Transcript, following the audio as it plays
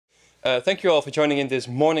Thank you all for joining in this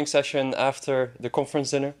morning session after the conference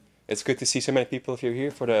dinner. It's good to see so many people of you here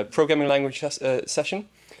for the programming language session.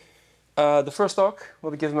 The first talk will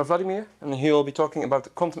be given by Vladimir, and he will be talking about the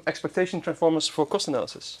quantum expectation transformers for cost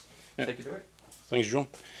analysis. Yeah. Take it away. Thanks, John.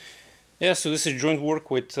 Yeah, so this is joint work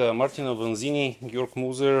with Martin Avanzini, Georg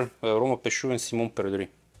Moser, Romain Péchoux, and Simon Perdrix.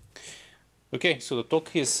 Okay, so the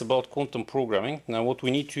talk is about quantum programming. Now, what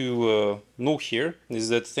we need to know here is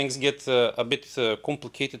that things get a bit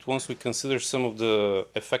complicated once we consider some of the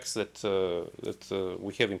effects that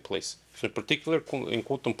we have in place. So, in particular, in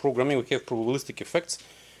quantum programming, we have probabilistic effects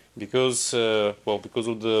because, because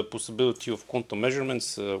of the possibility of quantum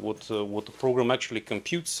measurements. What the program actually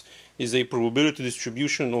computes is a probability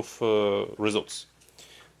distribution of results.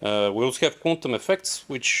 We also have quantum effects,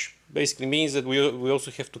 which basically means that we also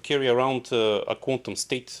have to carry around a quantum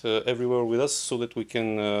state everywhere with us, so that we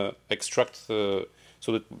can extract, so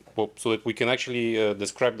that we can actually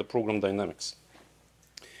describe the program dynamics.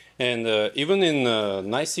 And even in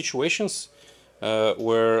nice situations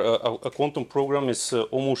where a quantum program is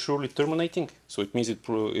almost surely terminating, so it means it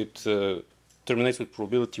terminates with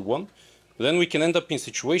probability 1. Then we can end up in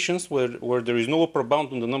situations where there is no upper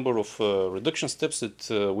bound on the number of reduction steps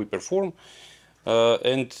that we perform,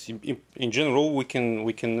 and in general we can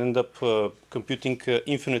end up computing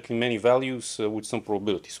infinitely many values with some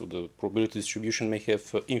probability. So the probability distribution may have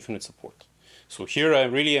infinite support. So here I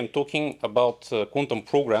really am talking about quantum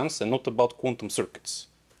programs and not about quantum circuits.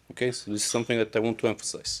 Okay, so this is something that I want to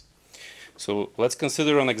emphasize. So let's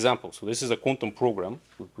consider an example. So this is a quantum program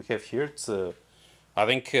we have here. It's I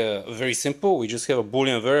think very simple. We just have a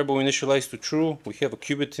Boolean variable initialized to true. We have a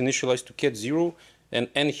qubit initialized to ket 0. And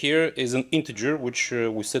n here is an integer which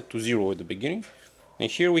we set to 0 at the beginning. And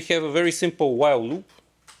here we have a very simple while loop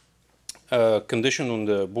condition on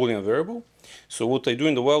the Boolean variable. So what I do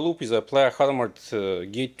in the while loop is I apply a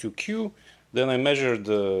Hadamard gate to q. Then I measure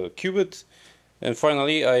the qubit. And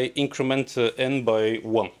finally, I increment n by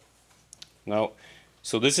 1. Now,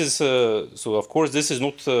 so this is, so of course, this is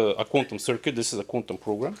not a quantum circuit, this is a quantum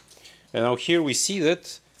program. And now here we see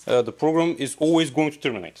that the program is always going to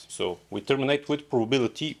terminate. So we terminate with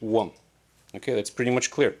probability 1. Okay, that's pretty much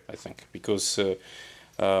clear, I think, because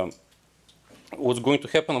what's going to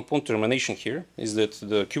happen upon termination here is that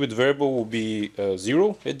the qubit variable will be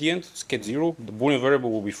 0 at the end, it's ket 0, the Boolean variable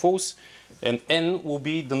will be false, and n will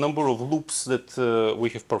be the number of loops that we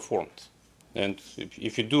have performed. And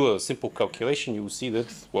if you do a simple calculation, you will see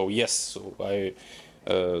that, well, yes, so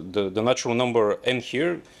the natural number n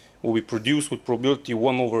here will be produced with probability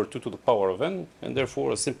 1 over 2 to the power of n, and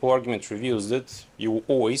therefore a simple argument reveals that you will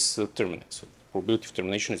always terminate. So the probability of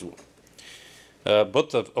termination is 1.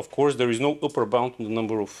 But of course, there is no upper bound on the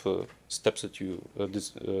number of steps that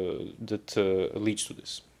leads to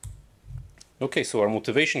this. Okay, so our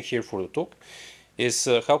motivation here for the talk is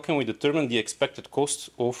how can we determine the expected cost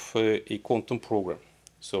of a quantum program.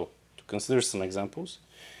 So to consider some examples.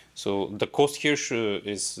 So the cost here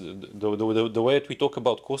is, the way that we talk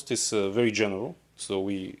about cost is very general. So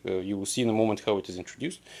you will see in a moment how it is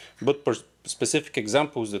introduced. But specific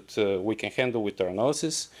examples that we can handle with our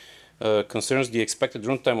analysis concerns the expected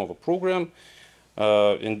runtime of a program.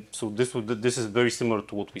 And so this is very similar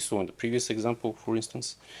to what we saw in the previous example, for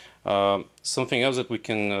instance. Something else that we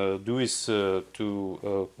can do is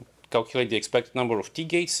to calculate the expected number of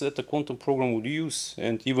T-gates that the quantum program would use,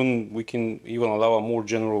 and we can allow a more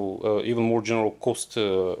general, even more general cost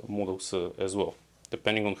models as well,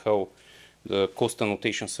 depending on how the cost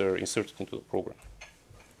annotations are inserted into the program.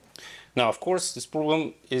 Now, of course, this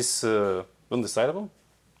problem is undecidable,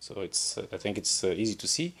 so I think it's easy to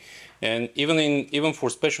see, and even for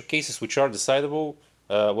special cases which are decidable.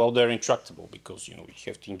 Well, they're intractable because you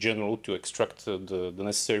have to, in general, to extract the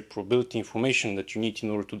necessary probability information that you need in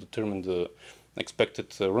order to determine the expected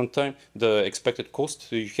runtime, the expected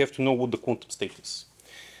cost. You have to know what the quantum state is.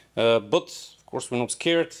 But of course, we're not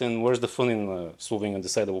scared, and where's the fun in solving a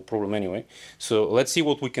decidable problem anyway? So let's see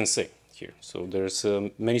what we can say here. So there's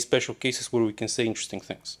many special cases where we can say interesting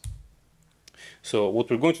things. So what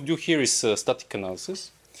we're going to do here is static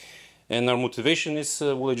analysis. And our motivation is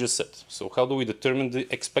what I just said. So how do we determine the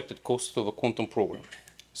expected cost of a quantum program?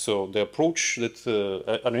 So the approach that,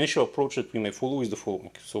 an initial approach that we may follow is the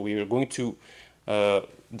following. So we are going to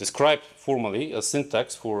describe formally a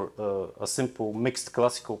syntax for a simple mixed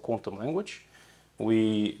classical quantum language.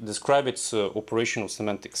 We describe its operational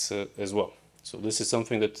semantics as well. So this is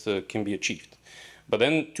something that can be achieved. But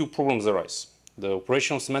then two problems arise. The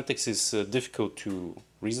operational semantics is difficult to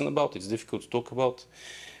reason about, it's difficult to talk about.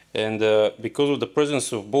 And because of the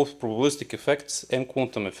presence of both probabilistic effects and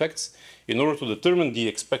quantum effects, in order to determine the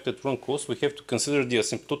expected run cost, we have to consider the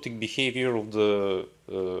asymptotic behavior of the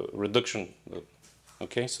reduction.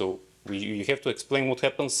 Okay, so you have to explain what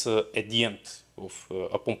happens at the end of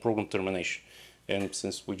upon program termination. And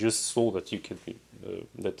since we just saw that you can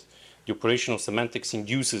that the operational semantics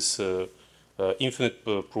induces infinite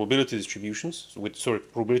probability distributions with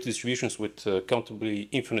probability distributions with countably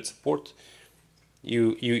infinite support,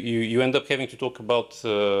 you end up having to talk about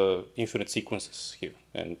infinite sequences here,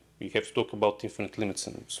 and you have to talk about infinite limits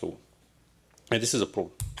and so on. And this is a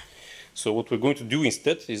problem. So what we're going to do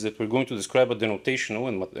instead is that we're going to describe a denotational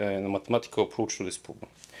and a mathematical approach to this problem.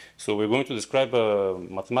 So we're going to describe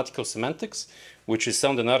mathematical semantics, which is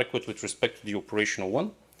sound and adequate with respect to the operational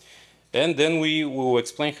one. And then we will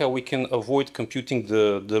explain how we can avoid computing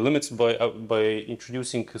the limits by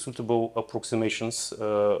introducing suitable approximations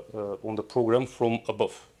on the program from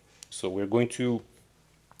above. So we're going to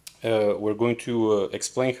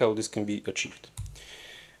explain how this can be achieved.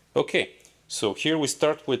 Okay, so here we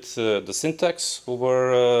start with the syntax of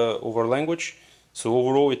our language. So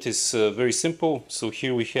overall, it is very simple. So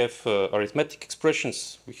here we have arithmetic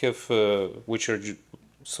expressions. We have which are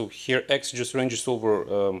so here x just ranges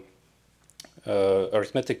over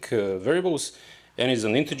arithmetic variables, n is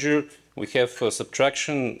an integer. We have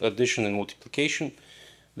subtraction, addition, and multiplication.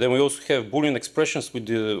 Then we also have Boolean expressions with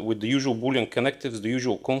the usual Boolean connectives, the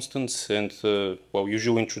usual constants, and well,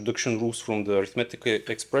 usual introduction rules from the arithmetic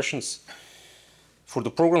expressions. For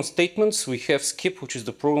the program statements, we have skip, which is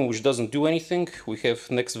the program which doesn't do anything. We have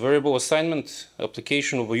next variable assignment,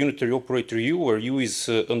 application of a unitary operator u, where u is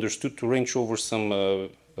understood to range over some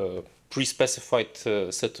pre-specified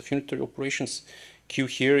set of unitary operations. Q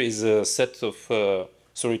here is a set of,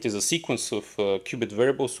 it is a sequence of qubit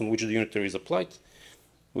variables on which the unitary is applied.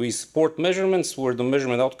 We support measurements where the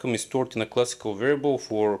measurement outcome is stored in a classical variable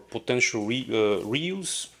for potential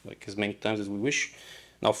reuse, like as many times as we wish.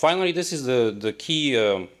 Now, finally, this is the key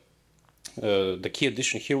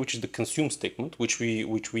addition here, which is the consume statement, which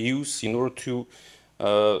we use in order to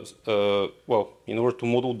in order to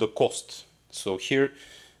model the cost. So here,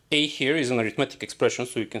 A here is an arithmetic expression,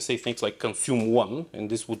 so you can say things like consume 1, and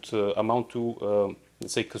this would amount to,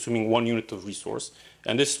 let's say, consuming 1 unit of resource.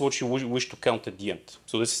 And this is what you wish to count at the end.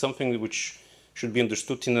 So this is something which should be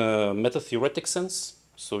understood in a meta-theoretic sense.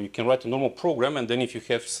 So you can write a normal program, and then if you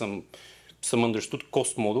have some understood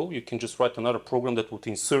cost model, you can just write another program that would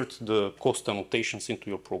insert the cost annotations into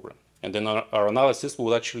your program. And then our analysis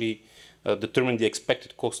will actually determine the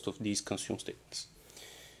expected cost of these consume statements.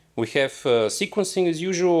 We have sequencing as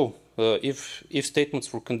usual, if statements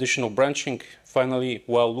for conditional branching, finally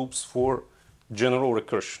while loops for general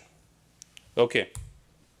recursion. Okay.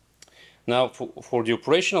 Now for the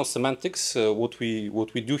operational semantics, what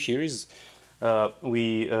we do here is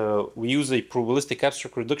we use a probabilistic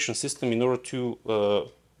abstract reduction system in order to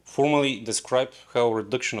formally describe how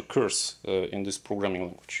reduction occurs in this programming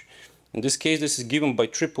language. In this case, this is given by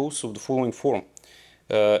triples of the following form.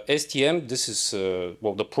 STM, this is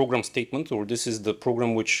the program statement, or this is the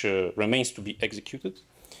program which remains to be executed.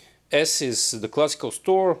 S is the classical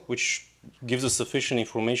store, which gives us sufficient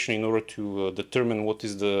information in order to determine what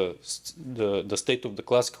is the state of the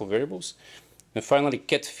classical variables. And finally,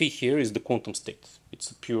 cat phi here is the quantum state.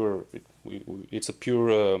 It's a pure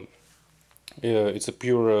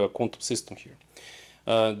quantum system here.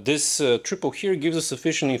 This triple here gives us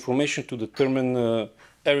sufficient information to determine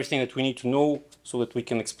everything that we need to know, so that we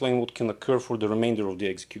can explain what can occur for the remainder of the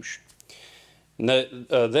execution.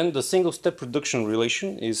 Then the single-step reduction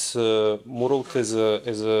relation is modeled as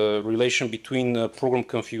a relation between program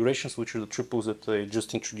configurations, which are the triples that I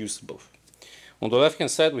just introduced above. On the left-hand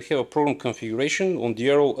side, we have a program configuration. On the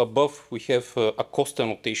arrow above, we have a cost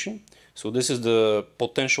annotation. So this is the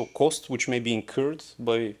potential cost which may be incurred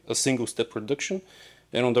by a single-step reduction.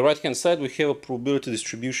 And on the right-hand side, we have a probability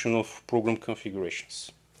distribution of program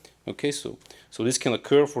configurations. Okay, so this can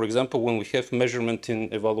occur, for example, when we have measurement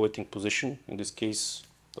in evaluating position. In this case,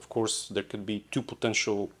 of course, there could be two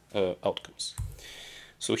potential outcomes.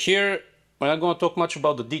 So here, we're not going to talk much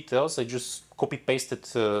about the details. I just copy-pasted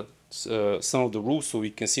some of the rules, so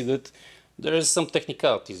we can see that there is some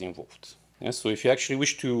technicalities involved. Yeah, so if you actually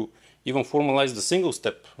wish to even formalize the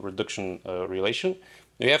single-step reduction relation,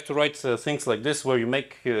 you have to write things like this, where you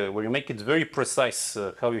make it very precise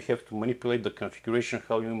how you have to manipulate the configuration,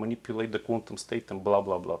 how you manipulate the quantum state, and blah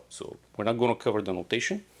blah blah. So we're not going to cover the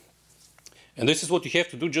notation. And this is what you have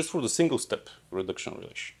to do just for the single-step reduction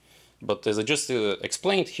relation. But as I just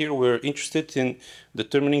explained here, we're interested in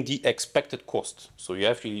determining the expected cost. So you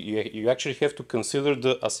actually have to consider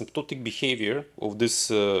the asymptotic behavior of this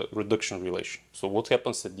reduction relation. So what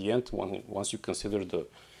happens at the end once you consider the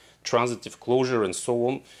transitive closure and so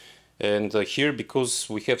on. And here, because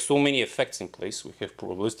we have so many effects in place, we have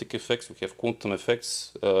probabilistic effects, we have quantum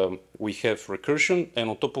effects, we have recursion, and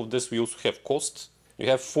on top of this, we also have cost. You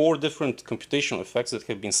have 4 different computational effects that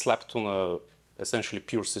have been slapped on a essentially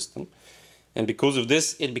pure system. And because of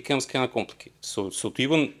this, it becomes kind of complicated. So to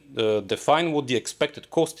even define what the expected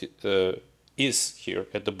cost is here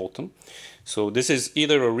at the bottom. So this is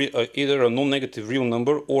either a non-negative real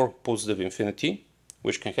number or positive infinity,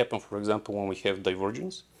 which can happen, for example, when we have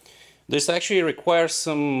divergence. This actually requires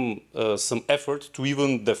some effort to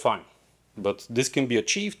even define. But this can be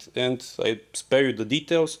achieved, and I spare you the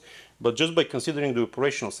details. But just by considering the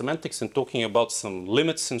operational semantics and talking about some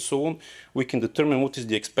limits and so on, we can determine what is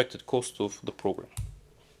the expected cost of the program.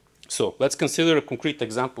 So let's consider a concrete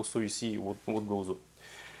example so you see what goes on.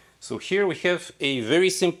 So here we have a very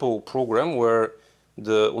simple program where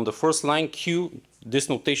on the first line Q, this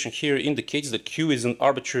notation here indicates that Q is an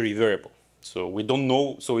arbitrary variable. So we don't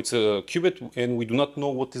know, so it's a qubit and we do not know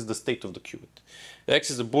what is the state of the qubit. X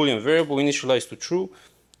is a Boolean variable initialized to true.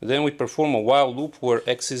 Then we perform a while loop where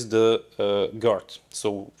X is the guard.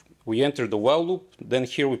 So we enter the while loop, then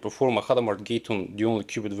here we perform a Hadamard gate on the only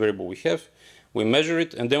qubit variable we have. We measure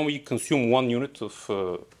it, and then we consume 1 unit of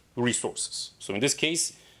resources. So in this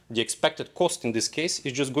case, the expected cost in this case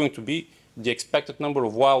is just going to be the expected number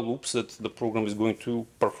of while loops that the program is going to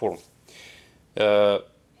perform.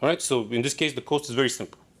 All right, so in this case, the cost is very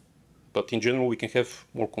simple. But in general, we can have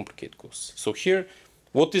more complicated costs. So here,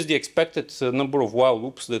 what is the expected number of while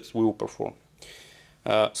loops that we will perform?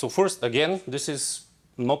 So first, again, this is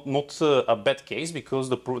not a bad case because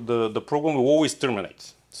the program will always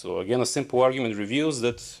terminate. So again, a simple argument reveals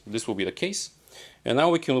that this will be the case. And now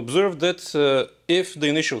we can observe that if the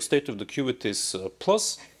initial state of the qubit is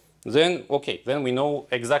plus, then okay, then we know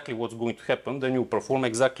exactly what's going to happen. Then you perform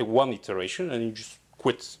exactly 1 iteration and you just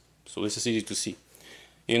quit. So this is easy to see.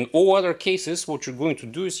 In all other cases, what you're going to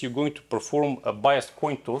do is you're going to perform a biased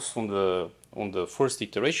coin toss on the first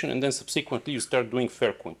iteration, and then subsequently you start doing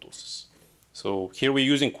fair coin tosses. So here we're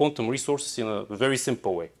using quantum resources in a very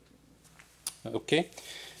simple way. Okay,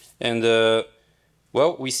 and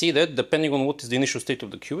well, we see that depending on what is the initial state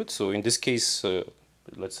of the qubit. So in this case,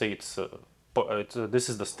 let's say this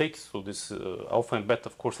is the state. So this alpha and beta,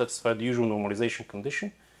 of course, satisfy the usual normalization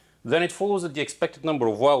condition. Then it follows that the expected number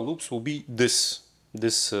of while loops will be this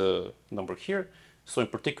number here. So in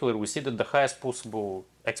particular, we see that the highest possible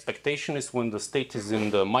expectation is when the state is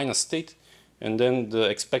in the minus state, and then the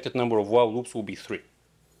expected number of while loops will be 3.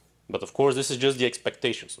 But of course, this is just the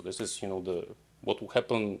expectation. So this is, what will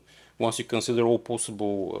happen once you consider all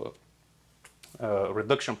possible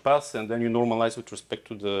reduction paths, and then you normalize with respect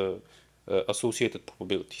to the associated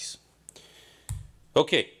probabilities.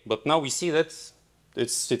 Okay, but now we see that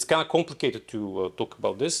it's kind of complicated to talk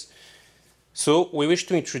about this. So we wish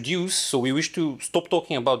to stop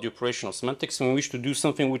talking about the operational semantics, and we wish to do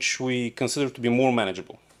something which we consider to be more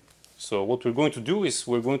manageable. So what we're going to do is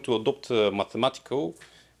we're going to adopt a mathematical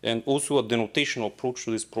and also a denotational approach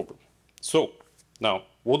to this problem. So now,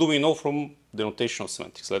 what do we know from denotational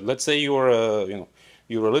semantics? Let's say you're a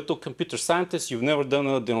little computer scientist, you've never done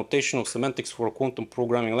a denotational semantics for a quantum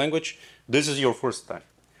programming language. This is your first time.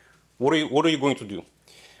 What are you going to do?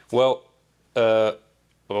 Well,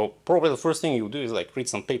 probably the first thing you do is read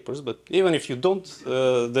some papers, but even if you don't,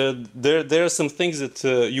 there are some things that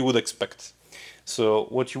you would expect. So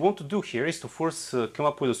what you want to do here is to first come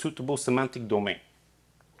up with a suitable semantic domain.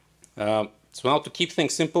 So now to keep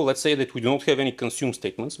things simple, let's say that we don't have any consume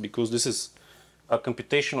statements because this is a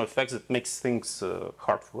computational effect that makes things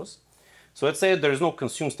hard for us. So let's say there is no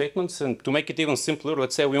consume statements, and to make it even simpler,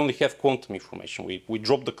 let's say we only have quantum information. We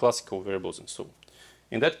drop the classical variables and so on.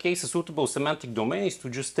 In that case, a suitable semantic domain is to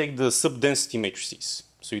just take the subdensity matrices.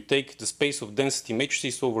 So you take the space of density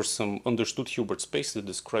matrices over some understood Hilbert space that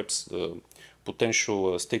describes the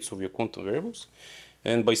potential states of your quantum variables.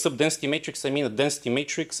 And by subdensity matrix, I mean a density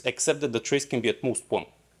matrix, except that the trace can be at most 1.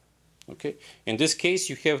 Okay? In this case,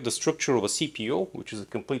 you have the structure of a CPO, which is a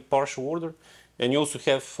complete partial order, and you also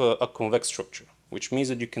have a convex structure, which means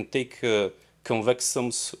that you can take convex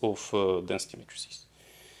sums of density matrices.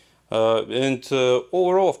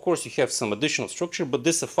 Overall, of course, you have some additional structure, but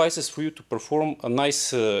this suffices for you to perform a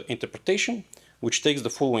nice interpretation, which takes the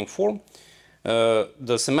following form.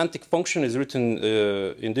 The semantic function is written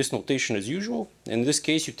in this notation as usual. In this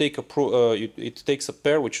case, you take it takes a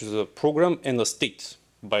pair, which is a program and a state.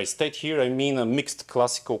 by state here, I mean a mixed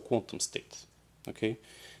classical quantum state. Okay,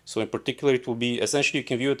 so in particular, it will be essentially you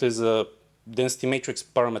can view it as a density matrix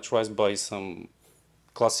parameterized by some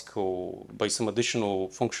additional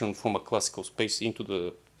function from a classical space into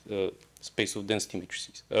the space of density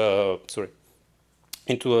matrices.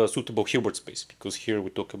 Into a suitable Hilbert space, because here we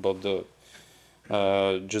talk about the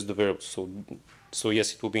just the variables. So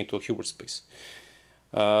yes, it will be into a Hilbert space.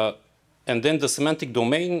 And then the semantic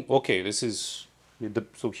domain. Okay, this is.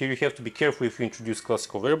 So here you have to be careful if you introduce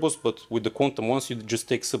classical variables, but with the quantum ones, you just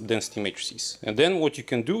take sub-density matrices. And then what you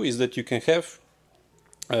can do is that you can have,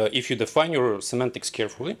 if you define your semantics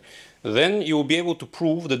carefully, then you will be able to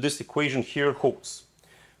prove that this equation here holds.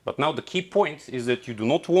 But now the key point is that you do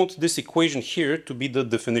not want this equation here to be the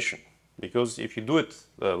definition. Because if you do it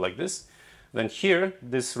like this, then here,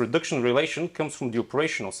 this reduction relation comes from the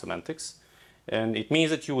operational semantics. And it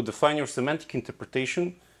means that you would define your semantic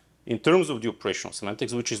interpretation in terms of the operational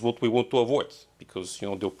semantics, which is what we want to avoid, because the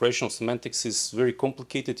operational semantics is very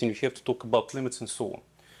complicated and you have to talk about limits and so on.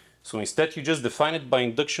 So instead, you just define it by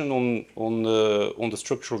induction on the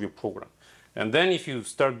structure of your program. And then if you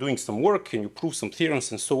start doing some work and you prove some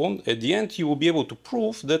theorems and so on, at the end, you will be able to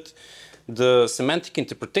prove that the semantic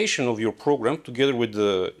interpretation of your program, together with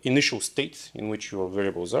the initial state in which your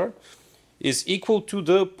variables are, is equal to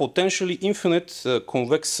the potentially infinite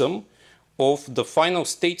convex sum of the final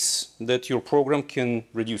states that your program can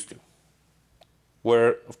reduce to.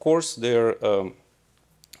 Where, of course, they're,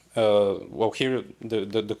 well, here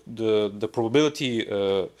the probability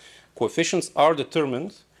coefficients are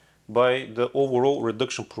determined by the overall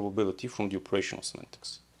reduction probability from the operational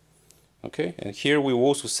semantics. Okay, and here we will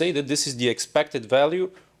also say that this is the expected value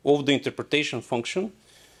of the interpretation function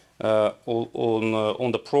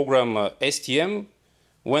on the program STM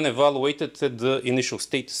when evaluated at the initial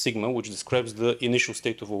state sigma, which describes the initial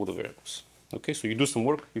state of all the variables. Okay, so you do some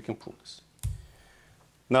work, you can prove this.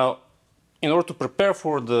 Now, in order to prepare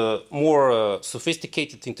for the more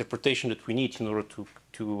sophisticated interpretation that we need in order to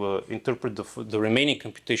interpret the remaining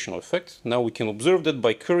computational effect, now we can observe that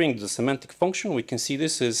by currying the semantic function, we can see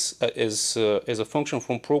this as a function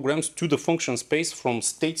from programs to the function space from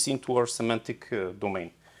states into our semantic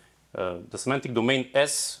domain. The semantic domain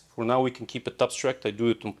S, for now we can keep it abstract. I do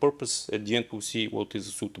it on purpose. At the end, we'll see what is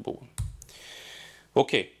a suitable one.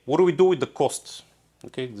 Okay, what do we do with the cost?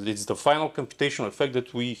 Okay, it's the final computational effect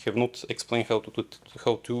that we have not explained how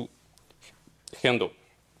to handle.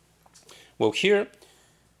 Well, here,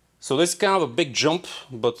 so this is kind of a big jump,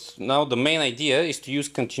 but now the main idea is to use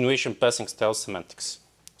continuation passing style semantics.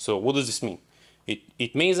 So what does this mean?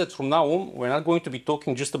 It means that from now on, we're not going to be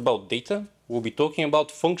talking just about data. We'll be talking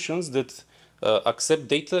about functions that accept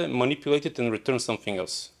data, manipulate it, and return something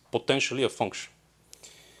else, potentially a function.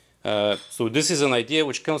 So this is an idea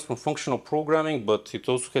which comes from functional programming, but it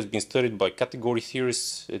also has been studied by category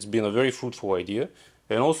theorists. It's been a very fruitful idea.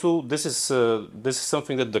 And also, this is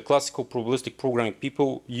something that the classical probabilistic programming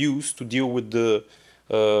people use to deal with the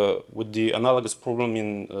analogous problem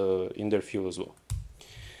in their field as well.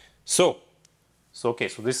 So okay,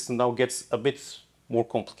 so this now gets a bit more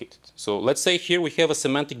complicated. So let's say here we have a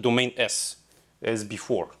semantic domain S as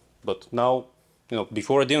before, but now,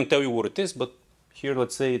 before I didn't tell you what it is, but here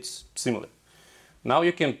let's say it's similar. Now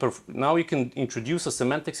you can introduce a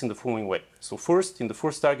semantics in the following way. So first, in the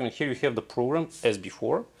first argument here, you have the program as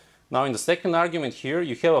before. Now in the second argument here,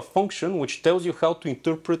 you have a function which tells you how to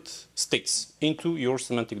interpret states into your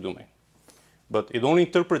semantic domain. But it only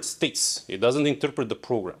interprets states. It doesn't interpret the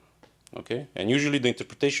program. Okay? And usually the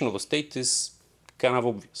interpretation of a state is kind of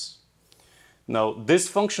obvious. Now this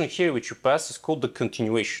function here which you pass is called the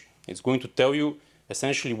continuation. It's going to tell you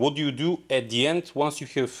essentially what do you do at the end once you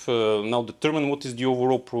have now determined what is the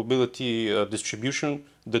overall probability distribution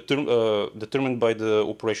determined by the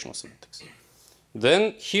operational semantics.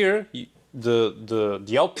 Then here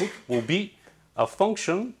the output will be a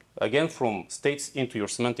function again from states into your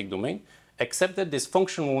semantic domain, except that this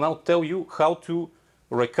function will now tell you how to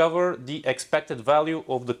recover the expected value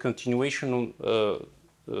of the continuation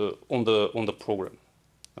on the program.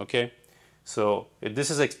 Okay, so this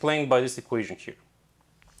is explained by this equation here.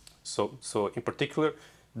 So in particular,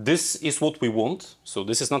 this is what we want. So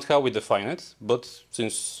this is not how we define it, but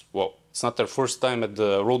since, well, it's not our first time at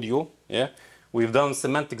the rodeo, yeah, we've done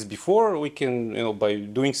semantics before. We can, by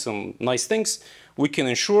doing some nice things, we can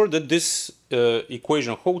ensure that this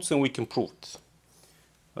equation holds and we can prove it.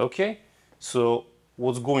 Okay, so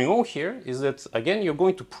what's going on here is that, again, you're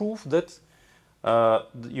going to prove that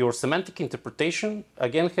your semantic interpretation,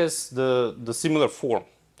 again, has the similar form.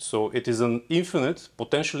 So it is an infinite,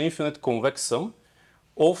 potentially infinite convex sum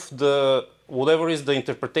of whatever is the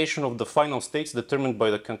interpretation of the final states determined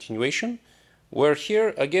by the continuation, where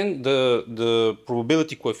here, again, the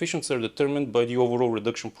probability coefficients are determined by the overall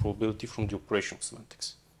reduction probability from the operational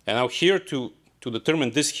semantics. And now here, to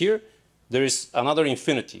determine this here, there is another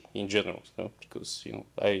infinity in general, because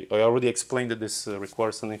I already explained that this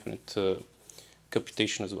requires an infinite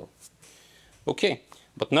computation as well. Okay,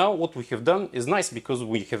 but now what we have done is nice, because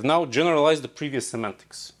we have now generalized the previous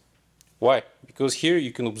semantics. Why? Because here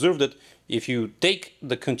you can observe that if you take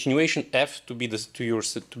the continuation f to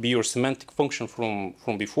be your semantic function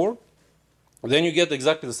from before, then you get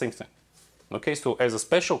exactly the same thing. Okay, so as a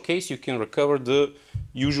special case, you can recover the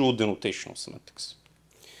usual denotational semantics.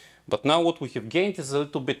 But now what we have gained is a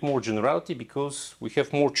little bit more generality, because we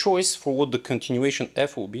have more choice for what the continuation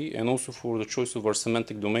f will be, and also for the choice of our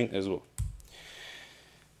semantic domain as well.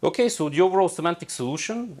 Okay, so the overall semantic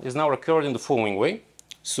solution is now recovered in the following way.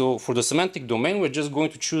 So for the semantic domain, we're just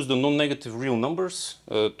going to choose the non-negative real numbers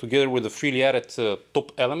together with the freely added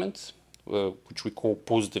top element, which we call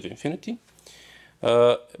positive infinity.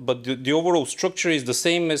 But the overall structure is the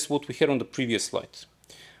same as what we had on the previous slide.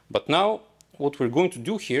 But now what we're going to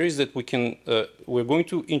do here is that we're going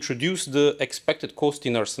to introduce the expected cost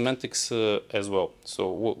in our semantics as well.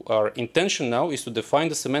 So our intention now is to define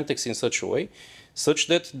the semantics in such a way such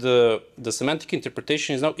that the semantic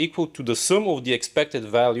interpretation is now equal to the sum of the expected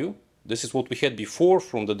value. This is what we had before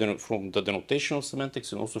from the denotational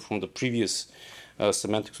semantics and also from the previous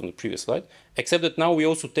semantics on the previous slide, except that now we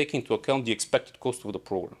also take into account the expected cost of the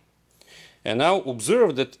program. And now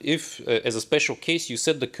observe that if, as a special case, you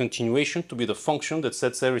set the continuation to be the function that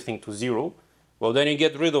sets everything to 0, well, then you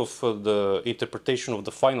get rid of the interpretation of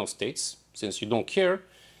the final states, since you don't care,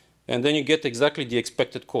 and then you get exactly the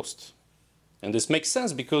expected cost. And this makes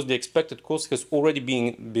sense because the expected cost has already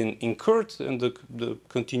been incurred, and the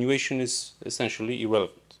continuation is essentially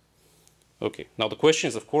irrelevant. Okay, now the question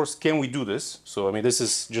is, of course, can we do this? So, I mean, this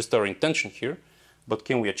is just our intention here, but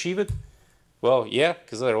can we achieve it? Well, yeah,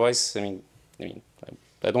 because otherwise, I mean,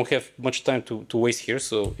 I don't have much time to waste here,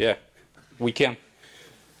 so yeah, we can.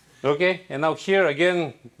 Okay, and now here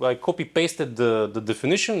again, I copy-pasted the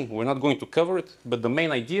definition. We're not going to cover it, but the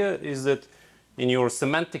main idea is that in your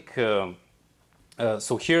semantic,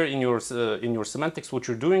 so here in your semantics, what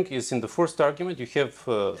you're doing is in the first argument, you have,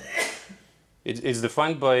 it's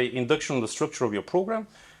defined by induction on the structure of your program.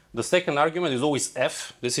 The second argument is always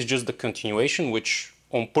f. This is just the continuation, which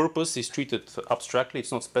on purpose is treated abstractly,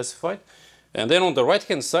 it's not specified. And then on the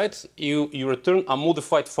right-hand side, you return a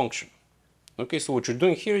modified function. Okay, so what you're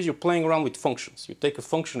doing here is you're playing around with functions. You take a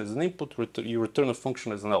function as an input, you return a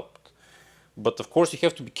function as an output. But of course, you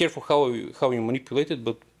have to be careful how you manipulate it,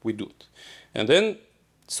 but we do it. And then,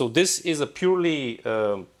 so this is a purely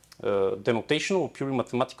denotational, purely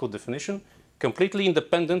mathematical definition, completely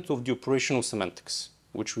independent of the operational semantics,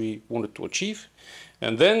 which we wanted to achieve.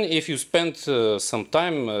 And then if you spend some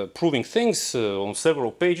time proving things on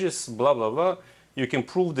several pages, blah, blah, blah, you can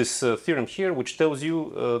prove this theorem here, which tells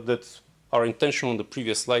you that our intention on the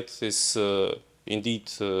previous slide is can indeed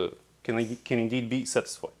be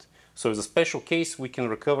satisfied. So as a special case, we can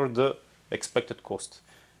recover the expected cost.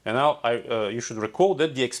 And now you should recall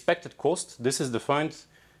that the expected cost, this is defined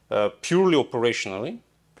purely operationally,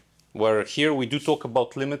 where here we do talk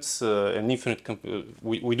about limits and infinite.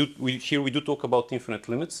 Here we do talk about infinite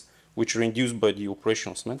limits, which are induced by the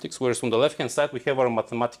operational semantics. Whereas on the left-hand side we have our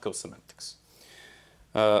mathematical semantics.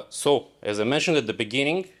 So as I mentioned at the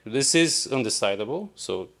beginning, this is undecidable.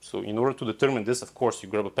 So in order to determine this, of course, you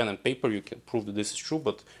grab a pen and paper. You can prove that this is true,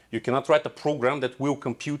 but you cannot write a program that will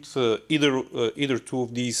compute either two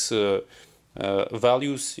of these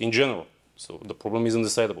values in general. So the problem is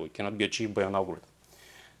undecidable. It cannot be achieved by an algorithm.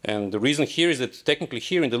 And the reason here is that technically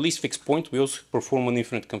here in the least fixed point, we also perform an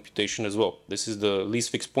infinite computation as well. This is the least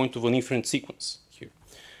fixed point of an infinite sequence here.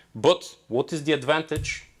 But what is the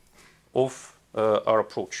advantage of our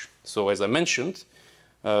approach? So as I mentioned,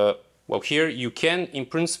 well, here you can in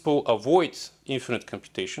principle avoid infinite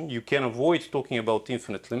computation. You can avoid talking about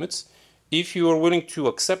infinite limits if you are willing to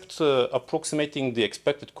accept approximating the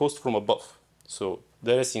expected cost from above. So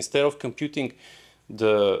that is, instead of computing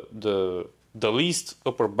the least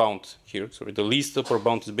upper bound here, sorry, the least upper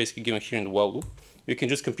bound is basically given here in the while loop. You can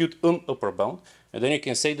just compute an upper bound, and then you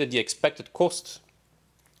can say that the expected cost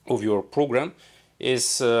of your program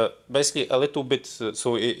is basically a little bit,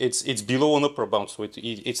 so it's below an upper bound, so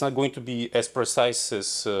it's not going to be as precise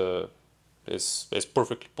as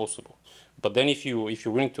perfectly possible. But then if you're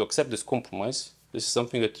willing to accept this compromise, this is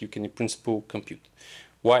something that you can in principle compute.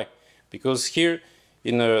 Why? Because here,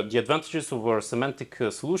 the advantages of our semantic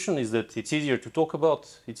solution is that it's easier to talk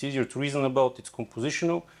about, it's easier to reason about, it's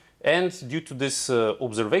compositional, And due to this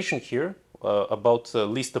observation here about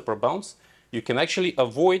least upper bounds, you can actually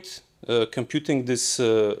avoid computing this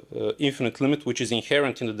infinite limit, which is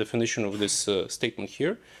inherent in the definition of this statement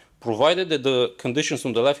here, provided that the conditions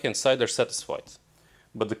on the left-hand side are satisfied.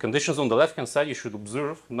 But the conditions on the left-hand side, you should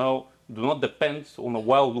observe, now do not depend on a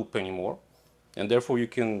while loop anymore, and therefore you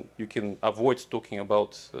can avoid talking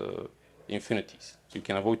about infinities. You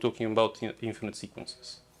can avoid talking about infinite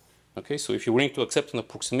sequences. Okay, so if you're willing to accept an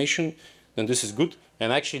approximation, then this is good.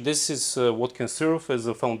 And actually, this is what can serve as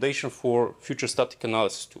a foundation for future static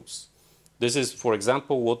analysis tools. This is, for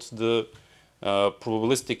example, what the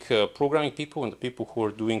probabilistic programming people and the people who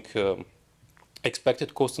are doing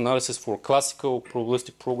expected cost analysis for classical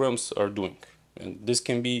probabilistic programs are doing. And this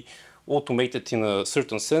can be automated in a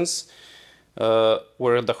certain sense,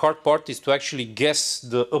 where the hard part is to actually guess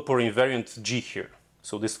the upper invariant G here.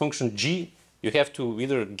 So this function G, you have to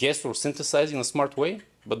either guess or synthesize in a smart way,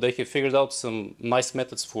 but they have figured out some nice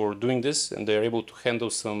methods for doing this, and they're able to handle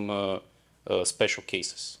some special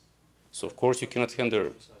cases. So of course you cannot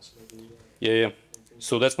handle... Yeah.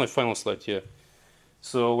 So that's my final slide, yeah.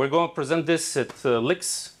 So we're going to present this at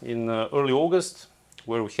Hicks in early August,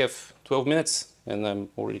 where we have 12 minutes, and I'm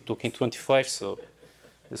already talking 25, so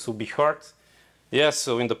this will be hard. Yeah,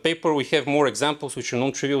 so in the paper we have more examples which are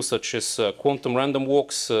non-trivial, such as quantum random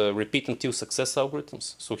walks, repeat until success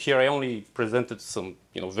algorithms. So here I only presented some,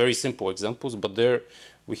 very simple examples, but there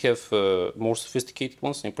we have more sophisticated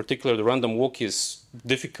ones. In particular, the random walk is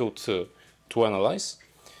difficult to analyze.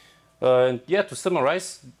 And yeah, to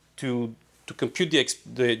summarize, to compute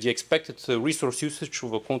the expected resource usage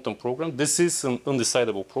of a quantum program, this is an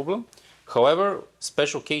undecidable problem. However,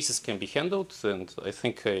 special cases can be handled, and I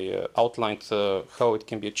think I outlined how it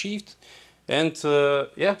can be achieved. And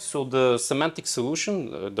yeah, so the semantic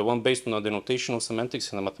solution, the one based on a denotational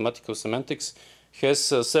semantics and a mathematical semantics, has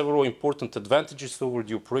several important advantages over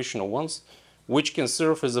the operational ones, which can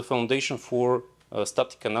serve as a foundation for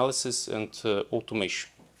static analysis and automation.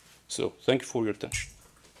 So thank you for your attention.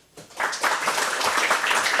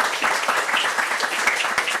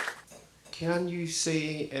 Can you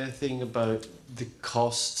say anything about the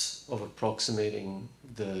cost of approximating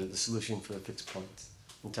the solution for the fixed point?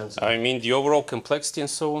 In terms of, I mean, the overall complexity and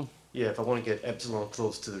so on? Yeah, if I want to get epsilon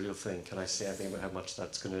close to the real thing, can I say anything about how much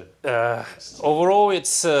that's going to... Overall,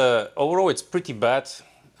 it's pretty bad.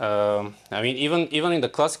 I mean, even in the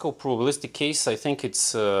classical probabilistic case, I think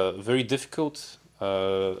it's very difficult.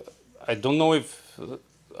 I don't know if...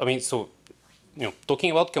 I mean, so, talking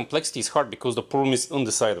about complexity is hard because the problem is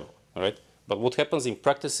undecidable, right? But what happens in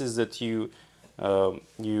practice is that you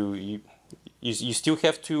still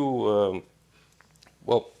have to,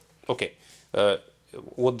 well, okay.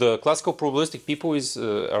 What the classical probabilistic people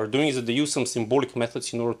are doing is that they use some symbolic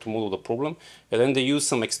methods in order to model the problem, and then they use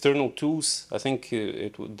some external tools. I think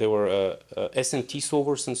there were SNT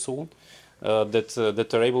solvers and so on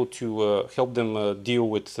that are able to help them deal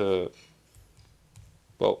with.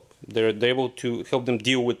 Well, they're able to help them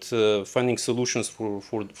deal with finding solutions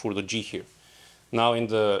for the G here. Now,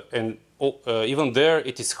 even there,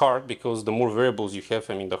 it is hard because the more variables you have,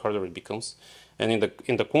 I mean, the harder it becomes. And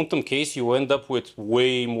in the quantum case, you end up with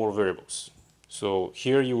way more variables. So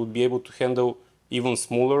here you would be able to handle even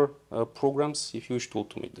smaller programs if you wish to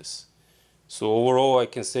automate this. So overall, I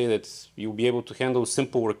can say that you'll be able to handle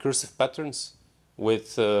simple recursive patterns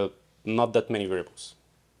with not that many variables.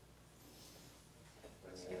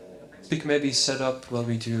 We can maybe set up while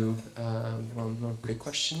we do one more quick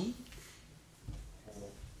question.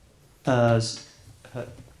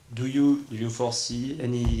 Do you foresee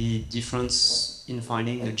any difference in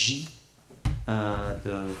finding the G,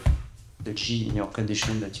 the G in your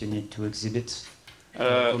condition that you need to exhibit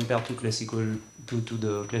compared to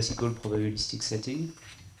the classical probabilistic setting?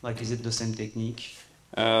 Like, is it the same technique?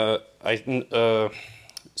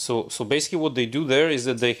 So basically, what they do there is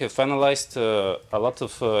that they have analyzed a lot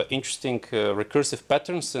of interesting recursive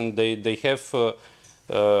patterns, and they have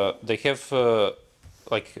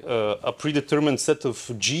like a predetermined set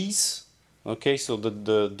of G's. Okay, so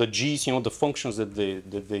the G's, the functions that they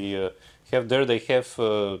have there, they have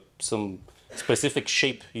some specific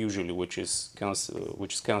shape usually, which is kind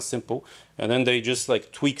of simple, and then they just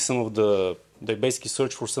like tweak some of the. They basically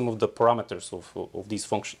search for some of the parameters of these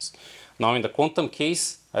functions. Now, in the quantum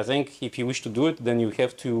case, I think if you wish to do it, then you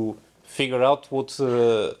have to figure out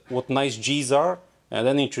what nice G's are, and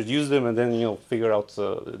then introduce them, and then figure out.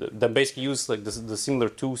 Then basically use like the similar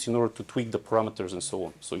tools in order to tweak the parameters and so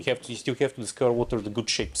on. So you still have to discover what are the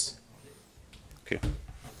good shapes. Okay.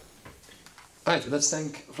 All right. Let's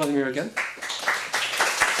thank Vladimir again.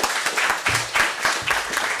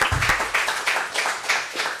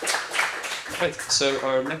 Right, so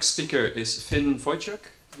our next speaker is Voichick.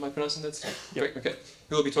 Am I pronouncing that? Yep. Right, okay.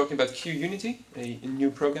 He will be talking about Qunity, a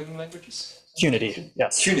new programming languages. Qunity,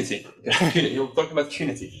 yes. Qunity. Okay. Qunity. He'll talk about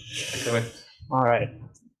Qunity. Okay. All right.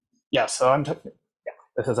 Yeah, so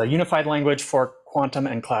this is a unified language for quantum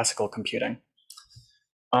and classical computing.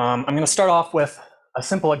 I'm going to start off with a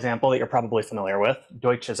simple example that you're probably familiar with,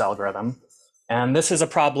 Deutsch's algorithm. And this is a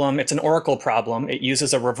problem, it's an oracle problem. It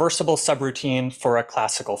uses a reversible subroutine for a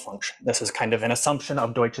classical function. This is kind of an assumption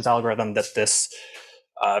of Deutsch's algorithm that this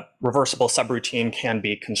reversible subroutine can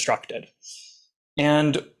be constructed.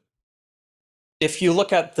 And if you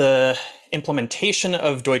look at the implementation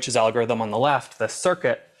of Deutsch's algorithm on the left, the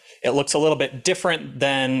circuit, it looks a little bit different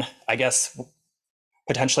than, I guess,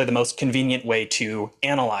 potentially the most convenient way to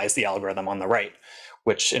analyze the algorithm on the right,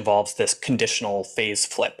 which involves this conditional phase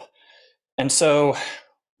flip. And so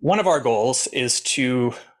one of our goals is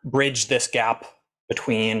to bridge this gap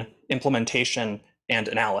between implementation and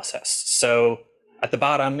analysis. So at the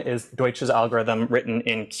bottom is Deutsch's algorithm written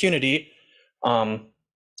in Qunity.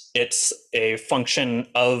 It's a function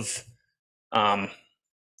of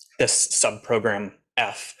this subprogram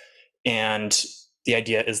F. And the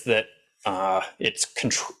idea is that it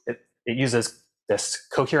uses this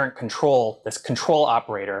coherent control, this control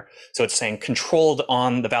operator. So it's saying controlled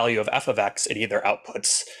on the value of f of x, it either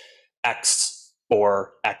outputs x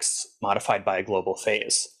or x modified by a global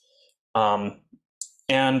phase.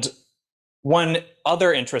 And one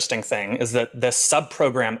other interesting thing is that this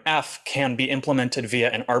subprogram F can be implemented via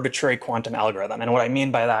an arbitrary quantum algorithm. And what I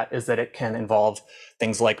mean by that is that it can involve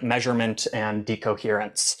things like measurement and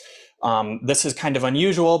decoherence. This is kind of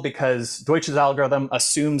unusual because Deutsch's algorithm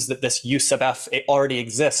assumes that this use of F already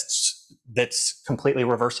exists that's completely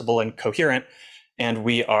reversible and coherent. And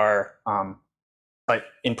we are, but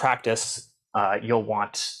in practice, you'll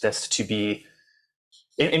want this to be,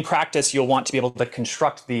 in practice, you'll want to be able to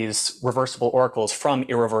construct these reversible oracles from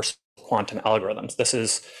irreversible quantum algorithms. This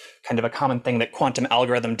is kind of a common thing that quantum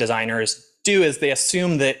algorithm designers do, is they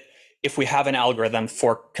assume that if we have an algorithm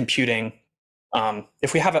for computing,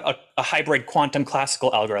 if we have a hybrid quantum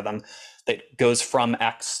classical algorithm that goes from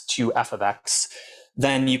x to f of x,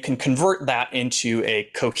 then you can convert that into a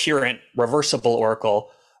coherent reversible oracle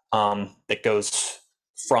that goes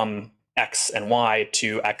from x and y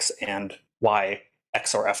to x and y,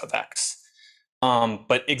 x or f of x.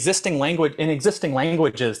 But in existing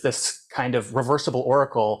languages, this kind of reversible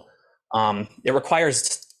oracle, it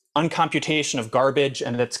requires uncomputation of garbage,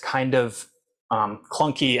 and it's kind of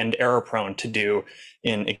clunky and error prone to do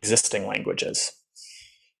in existing languages.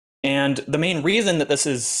 And the main reason that this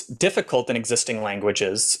is difficult in existing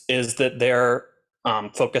languages is that they're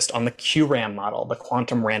focused on the QRAM model, the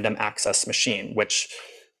quantum random access machine, which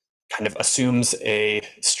kind of assumes a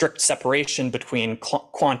strict separation between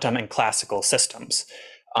quantum and classical systems.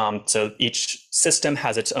 So each system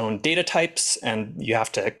has its own data types, and you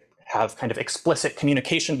have to have kind of explicit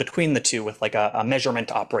communication between the two with like a measurement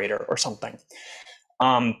operator or something.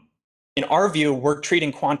 In our view, we're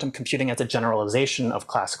treating quantum computing as a generalization of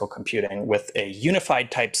classical computing with a unified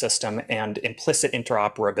type system and implicit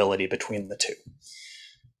interoperability between the two.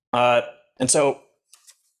 And so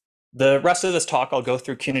the rest of this talk, I'll go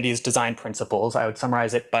through Qunity's design principles. I would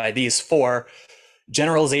summarize it by these four: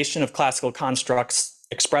 generalization of classical constructs,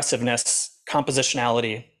 expressiveness,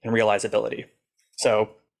 compositionality, and realizability.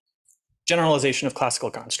 So generalization of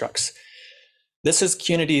classical constructs. This is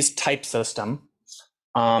Qunity's type system.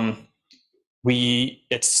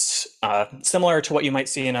 It's similar to what you might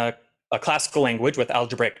see in a classical language with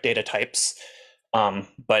algebraic data types,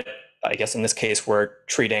 but I guess in this case, we're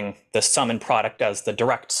treating the sum and product as the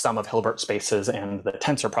direct sum of Hilbert spaces and the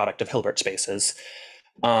tensor product of Hilbert spaces.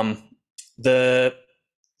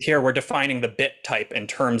 Here we're defining the bit type in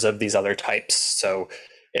terms of these other types. So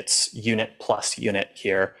it's unit plus unit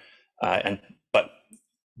here. But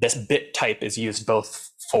this bit type is used both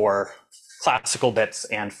for classical bits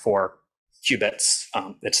and for qubits.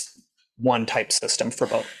 It's one type system for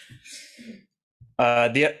both.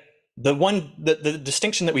 The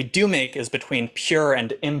distinction that we do make is between pure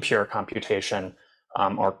and impure computation,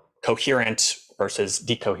 or coherent versus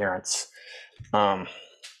decoherence.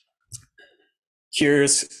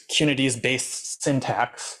 Here's Qunity's base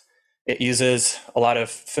syntax. It uses a lot of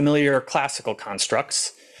familiar classical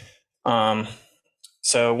constructs.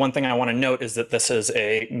 So one thing I want to note is that this is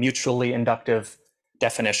a mutually inductive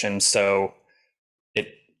definition. So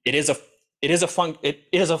it is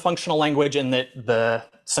a functional language in that the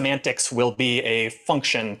semantics will be a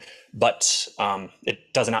function, but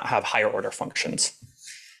it does not have higher order functions.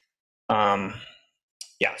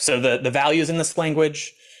 So the values in this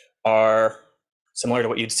language are similar to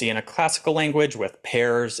what you'd see in a classical language with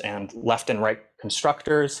pairs and left and right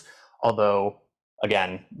constructors, although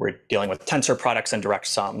again, we're dealing with tensor products and direct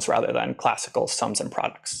sums rather than classical sums and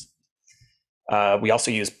products. We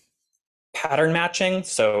also use pattern matching.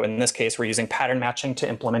 So in this case, we're using pattern matching to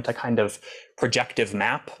implement a kind of projective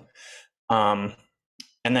map. And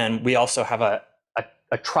then we also have a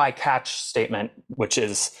try-catch statement, which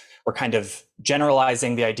is we're kind of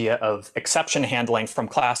generalizing the idea of exception handling from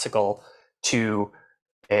classical to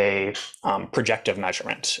a projective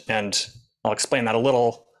measurement. And I'll explain that a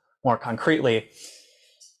little more concretely.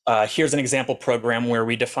 Here's an example program where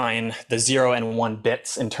we define the 0 and 1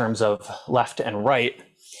 bits in terms of left and right.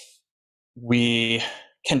 We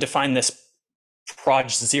can define this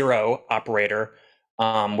proj0 operator,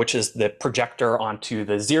 which is the projector onto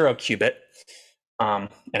the 0 qubit, and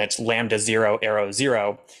it's lambda 0 arrow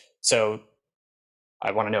 0. So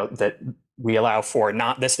I want to note that we allow for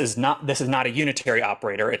this is not a unitary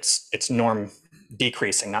operator. It's norm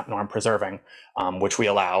decreasing, not norm preserving, which we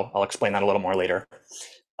allow. I'll explain that a little more later.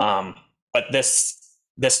 But this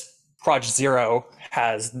proj0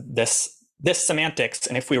 has this semantics,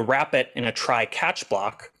 and if we wrap it in a try-catch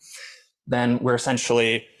block, then we're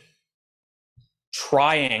essentially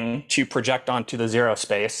trying to project onto the 0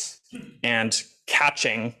 space and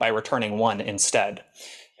catching by returning 1 instead.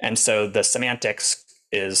 And so the semantics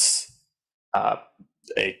is a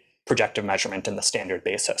projective measurement in the standard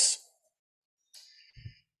basis.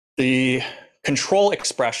 The control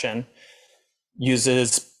expression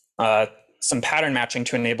uses some pattern matching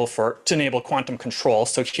to enable quantum control.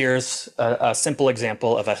 So here's a simple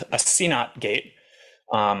example of a CNOT gate.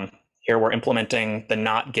 Here we're implementing the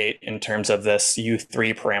NOT gate in terms of this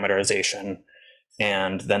U3 parameterization.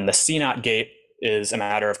 And then the CNOT gate is a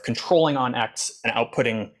matter of controlling on X and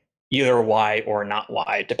outputting either Y or not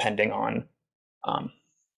Y, depending on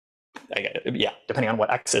depending on what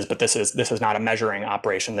X is. But this is not a measuring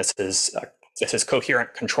operation. This is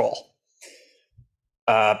coherent control.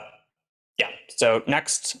 So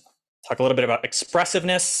next, talk a little bit about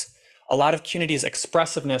expressiveness. A lot of Qunity's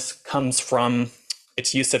expressiveness comes from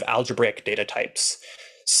its use of algebraic data types.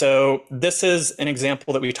 So this is an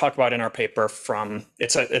example that we talked about in our paper from,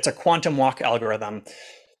 it's a quantum walk algorithm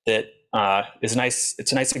that is nice.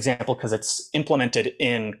 It's a nice example because it's implemented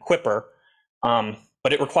in Quipper,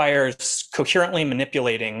 but it requires coherently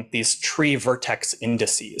manipulating these tree vertex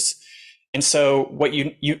indices. And so what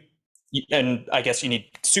and I guess you need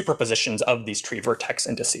superpositions of these tree vertex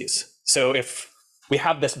indices. So if we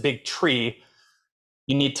have this big tree,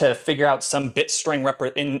 you need to figure out some bit string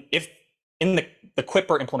in the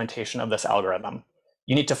Quipper implementation of this algorithm,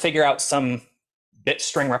 you need to figure out some bit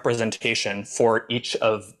string representation for each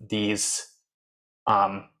of these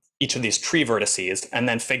tree vertices, and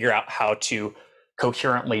then figure out how to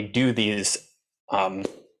coherently do these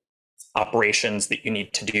operations that you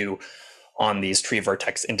need to do on these tree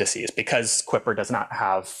vertex indices, because Quipper does not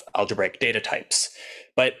have algebraic data types.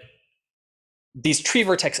 But these tree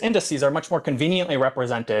vertex indices are much more conveniently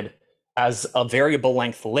represented as a variable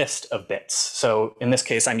length list of bits. So in this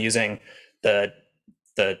case, I'm using the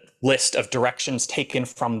list of directions taken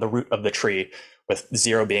from the root of the tree, with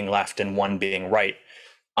 0 being left and 1 being right.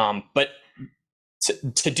 But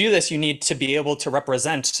to do this, you need to be able to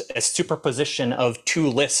represent a superposition of two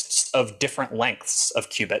lists of different lengths of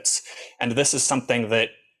qubits. And this is something that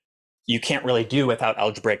you can't really do without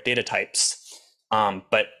algebraic data types.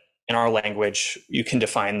 But in our language, you can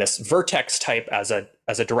define this vertex type as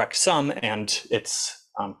a direct sum, and it's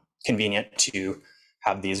convenient to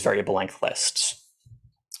have these variable length lists.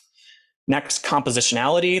 Next,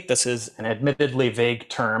 compositionality. This is an admittedly vague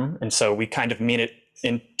term, and so we kind of mean it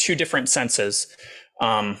in two different senses.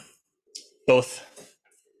 Both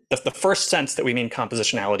the first sense that we mean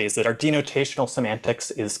compositionality is that our denotational semantics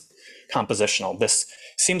is compositional. This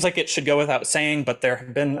seems like it should go without saying, but there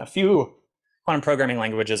have been a few quantum programming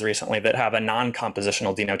languages recently that have a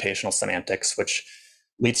non-compositional denotational semantics, which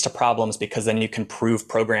leads to problems because then you can prove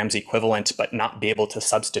programs equivalent but not be able to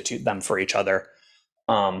substitute them for each other.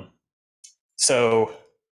 So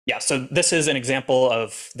this is an example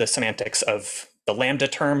of the semantics of the lambda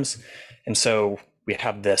terms. And so we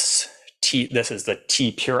have this this is the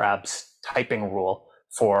T pure abs typing rule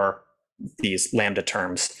for these lambda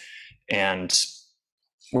terms. And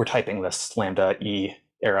we're typing this lambda E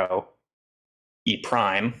arrow E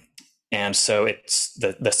prime. And so it's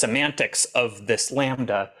the semantics of this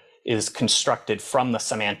lambda is constructed from the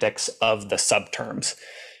semantics of the subterms.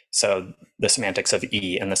 So the semantics of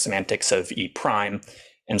E and the semantics of E prime.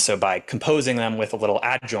 And so by composing them with a little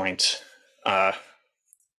adjoint,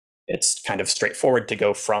 it's kind of straightforward to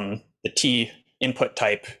go from the T input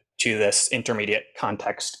type to this intermediate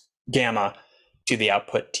context gamma to the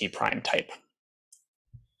output T prime type.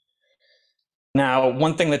 Now,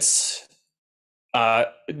 one thing that's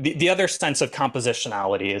the other sense of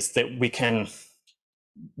compositionality is that we can,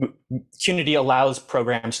 Qunity allows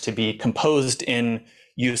programs to be composed in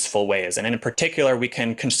useful ways. And in particular, we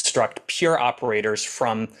can construct pure operators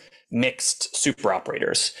from mixed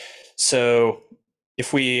superoperators. So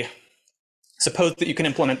if we suppose that you can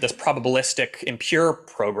implement this probabilistic impure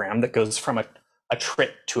program that goes from a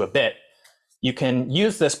trit to a bit, you can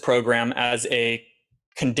use this program as a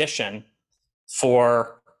condition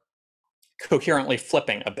for coherently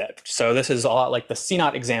flipping a bit. So this is a lot like the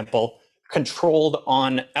C0 example, controlled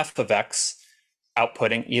on f of x,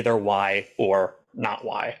 outputting either y or not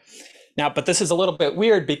y. Now, but this is a little bit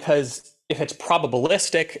weird because if it's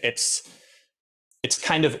probabilistic, it's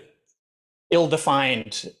kind of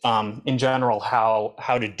ill-defined in general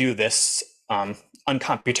how to do this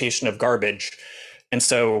uncomputation of garbage. And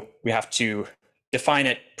so we have to define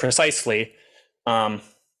it precisely.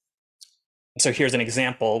 So here's an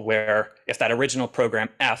example where if that original program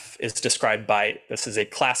F is described by, this is a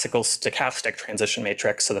classical stochastic transition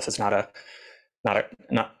matrix, so this is not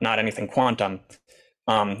anything quantum.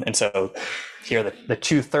 And so here the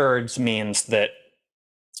 2/3 means that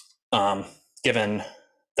given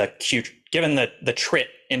the trit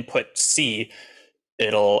input C,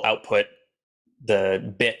 it'll output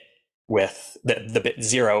the bit with the bit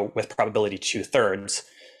 0 with probability 2/3.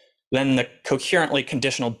 Then the coherently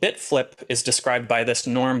conditional bit flip is described by this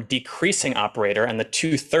norm decreasing operator, and the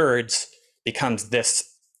 2/3 becomes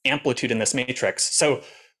this amplitude in this matrix. So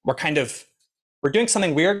we're doing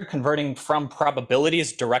something weird, converting from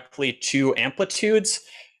probabilities directly to amplitudes.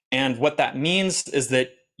 And what that means is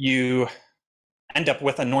that you end up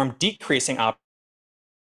with a norm decreasing operator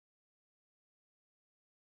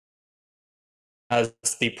as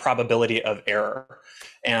the probability of error.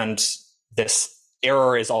 And this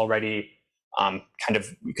error is already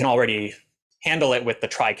you can already handle it with the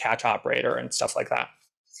try-catch operator and stuff like that.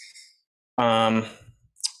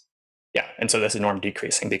 Yeah, and so this is norm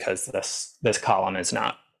decreasing because this column is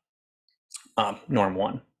not norm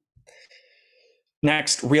 1.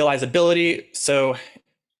 Next, realizability. So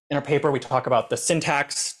in our paper, we talk about the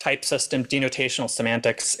syntax, type system, denotational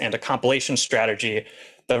semantics, and a compilation strategy.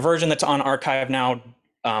 The version that's on arXiv now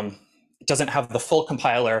doesn't have the full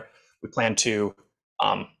compiler. We plan to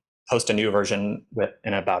post a new version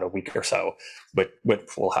in about a week or so,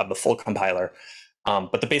 which will have the full compiler.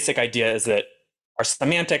 But the basic idea is that our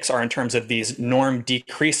semantics are in terms of these norm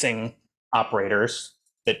decreasing operators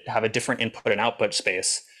that have a different input and output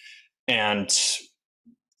space. And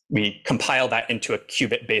we compile that into a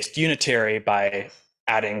qubit-based unitary by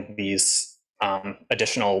adding these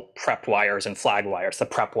additional prep wires and flag wires. The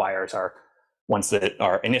prep wires are ones that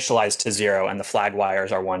are initialized to 0, and the flag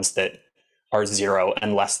wires are ones that are 0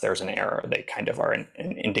 unless there's an error. They kind of are an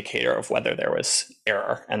indicator of whether there was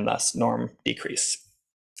error and thus norm decrease.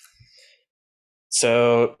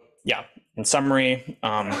 So yeah, in summary,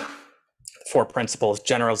 4 principles: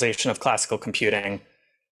 generalization of classical computing,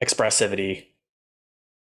 expressivity,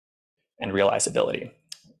 and realizability.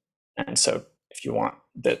 And so if you want,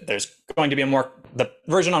 there's going to be the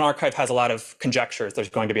version on arXiv has a lot of conjectures. There's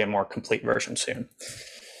going to be a more complete version soon.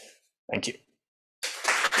 Thank you.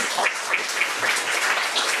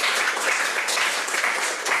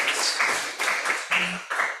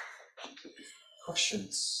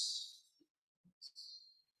 Questions?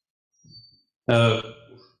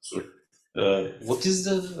 Sorry. What is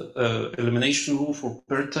the elimination rule for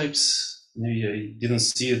pair types? Maybe I didn't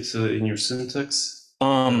see it in your syntax.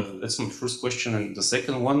 That's my first question. And the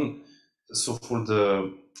second one, so for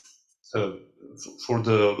the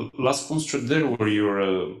last construct there, where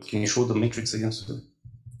you're, can you show the matrix again?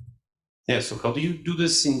 Yeah, so how do you do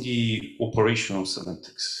this in the operational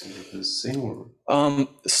semantics? Is it the same or?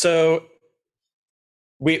 So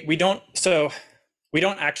we don't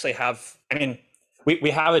actually have, I mean,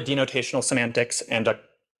 we have a denotational semantics and a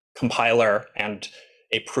compiler and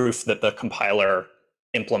a proof that the compiler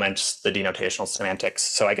implements the denotational semantics.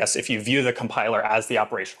 So I guess if you view the compiler as the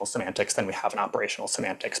operational semantics, then we have an operational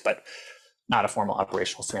semantics, but not a formal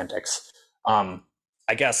operational semantics.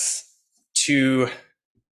 I guess to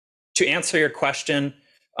answer your question,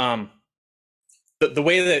 the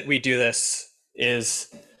way that we do this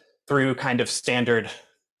is through kind of standard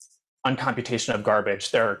uncomputation of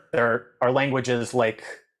garbage. There are languages like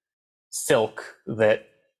Silk that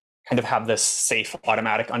kind of have this safe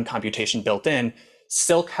automatic uncomputation built in.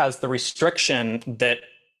 Silk has the restriction that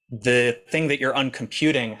the thing that you're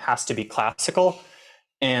uncomputing has to be classical.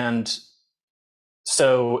 And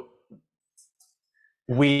so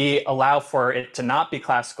we allow for it to not be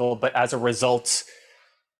classical, but as a result,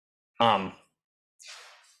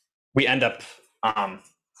 we end up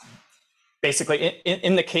basically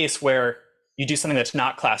in the case where you do something that's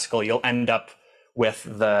not classical, you'll end up with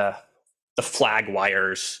the flag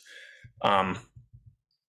wires.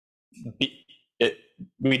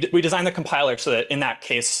 We design the compiler so that in that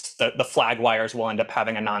case, the flag wires will end up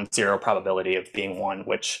having a non-zero probability of being 1,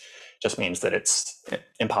 which just means that it's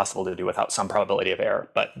impossible to do without some probability of error.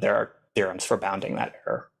 But there are theorems for bounding that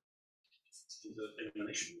error.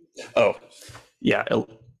 Oh, yeah.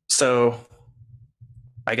 So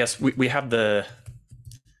I guess we have the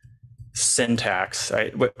syntax. I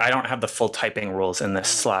don't have the full typing rules in this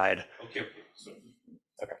slide. Okay.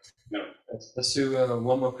 Okay. No. Let's do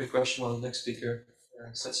one more quick question while the next speaker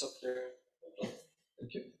sets up there.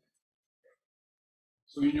 Thank you.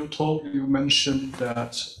 So in your talk, you mentioned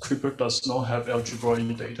that Kuiper does not have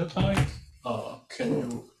algebraic data type. Can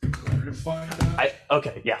you clarify that?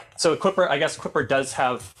 Okay, yeah. So I guess Kuiper does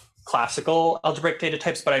have classical algebraic data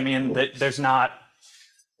types, but I mean that there's not.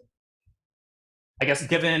 I guess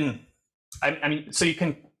given, I mean, so you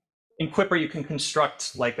can in Kuiper you can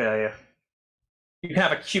construct like you can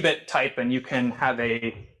have a qubit type and you can have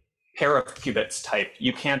a pair of qubits type.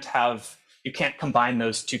 You can't combine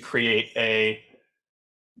those to create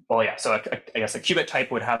well, yeah. So I guess a qubit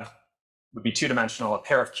type would be 2-dimensional. A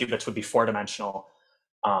pair of qubits would be 4-dimensional.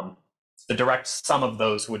 The direct sum of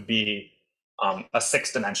those would be a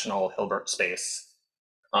 6-dimensional Hilbert space,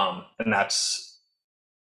 and that's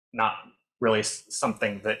not really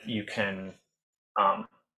something that you can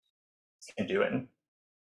do in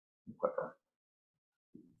Kuiper.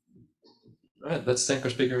 All right, let's thank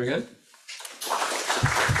our speaker again.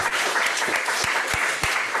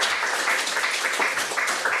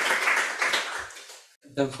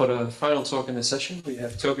 Then for the final talk in the session, we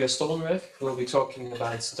have Tobias Stollenwerk, who will be talking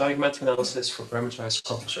about diagrammatic analysis for parameterized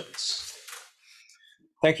quantum circuits.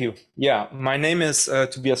 Thank you. Yeah, my name is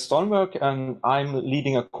Tobias Stollenwerk, and I'm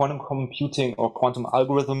leading a quantum computing or quantum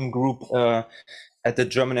algorithm group at the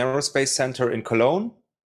German Aerospace Center in Cologne.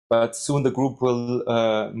 But soon the group will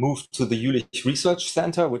move to the Jülich Research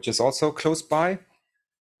Center, which is also close by.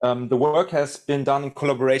 The work has been done in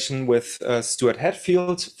collaboration with Stuart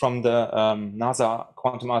Hadfield from the NASA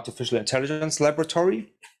Quantum Artificial Intelligence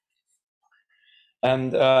Laboratory.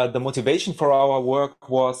 And the motivation for our work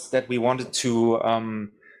was that we wanted to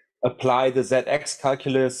apply the ZX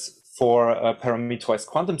calculus for parameterized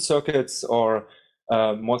quantum circuits, or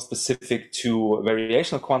more specific to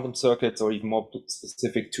variational quantum circuits, or even more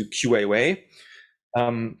specific to QAOA.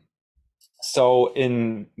 So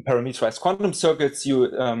in parameterized quantum circuits,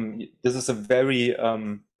 this is a very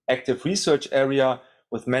active research area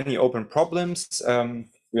with many open problems.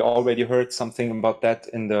 We already heard something about that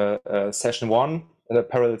in the session 1, the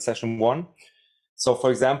parallel session 1. So for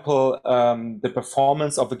example, the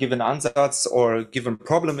performance of a given ansatz or a given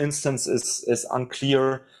problem instance is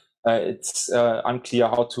unclear. It's unclear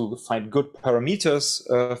how to find good parameters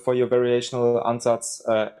for your variational ansatz,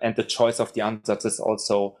 and the choice of the ansatz is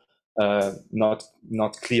also not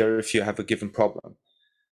clear if you have a given problem.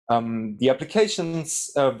 The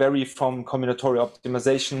applications vary from combinatorial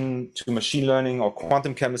optimization to machine learning or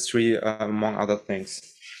quantum chemistry, among other things.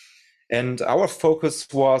 And our focus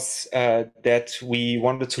was that we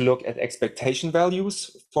wanted to look at expectation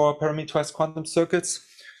values for parameterized quantum circuits.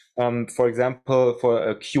 For example, for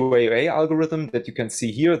a QAOA algorithm that you can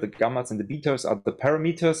see here, the gammas and the betas are the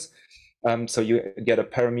parameters. So you get a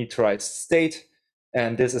parameterized state,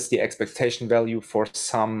 and this is the expectation value for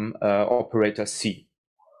some operator C.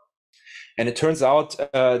 And it turns out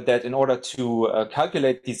that in order to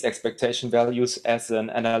calculate these expectation values as an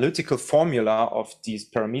analytical formula of these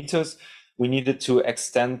parameters, we needed to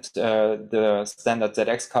extend the standard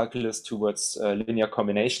ZX calculus towards linear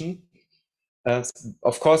combination.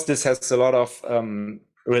 Of course, this has a lot of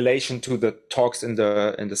relation to the talks in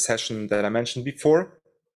the session that I mentioned before.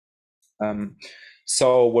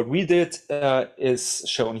 So what we did is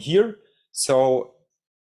shown here. So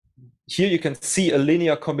here you can see a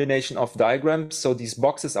linear combination of diagrams. So these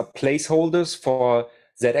boxes are placeholders for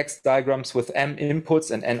ZX diagrams with M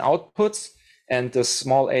inputs and N outputs. And the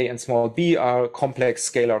small a and small b are complex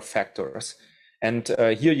scalar factors. And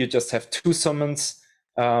here you just have 2 summands.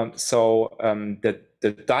 The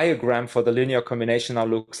diagram for the linear combination now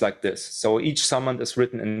looks like this. So each summand is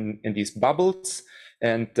written in these bubbles,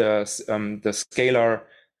 and the scalar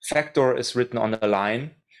factor is written on a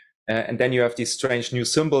line. And then you have these strange new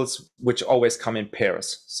symbols, which always come in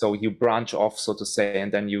pairs. So you branch off, so to say,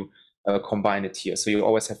 and then you combine it here. So you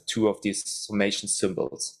always have 2 of these summation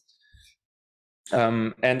symbols.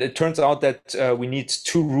 And it turns out that we need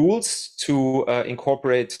two rules to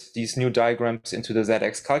incorporate these new diagrams into the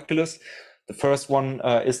ZX calculus. The first one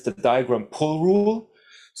is the diagram pull rule.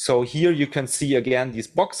 So here you can see again these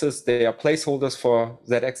boxes. They are placeholders for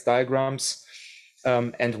ZX diagrams.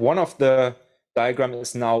 And one of the diagram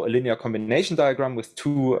is now a linear combination diagram with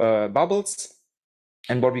two bubbles.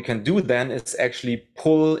 And what we can do then is actually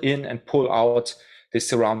pull in and pull out the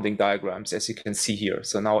surrounding diagrams, as you can see here.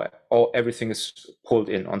 So now everything is pulled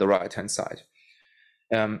in on the right-hand side.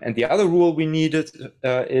 And the other rule we needed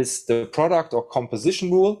is the product or composition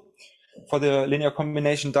rule for the linear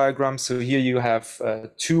combination diagram. So here you have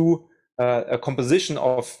a composition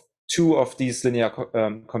of two of these linear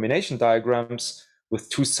combination diagrams with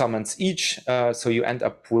two summands each. So you end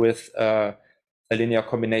up with a linear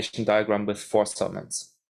combination diagram with 4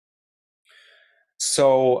 summands.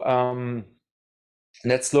 So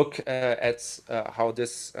let's look at how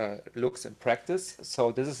this looks in practice.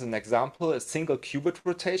 So this is an example, a single qubit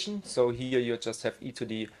rotation. So here you just have e to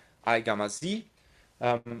the I gamma z.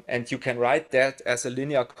 And you can write that as a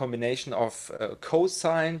linear combination of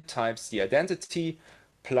cosine times the identity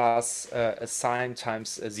plus a sine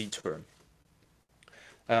times a z term.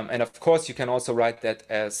 And of course, you can also write that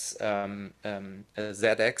as a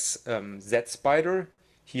ZX Z spider.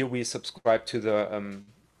 Here we subscribe to the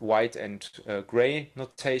white and gray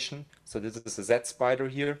notation. So this is a Z spider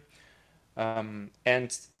here.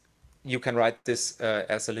 And you can write this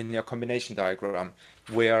as a linear combination diagram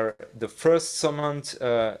where the first summand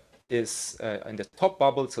is in the top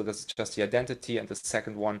bubble. So this is just the identity. And the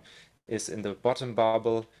second one is in the bottom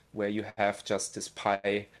bubble where you have just this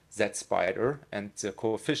pi Z spider and the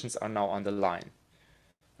coefficients are now on the line.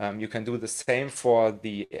 You can do the same for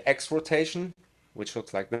the X rotation, which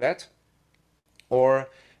looks like that. Or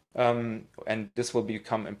and this will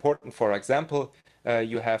become important. For example,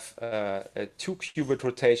 you have a 2-qubit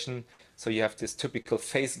rotation. So you have these typical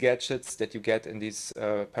phase gadgets that you get in these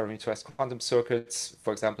parameterized quantum circuits,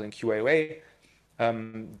 for example, in QAOA.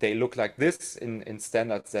 They look like this in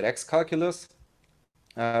standard ZX calculus,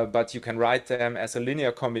 but you can write them as a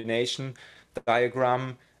linear combination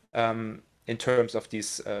diagram in terms of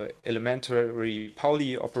these elementary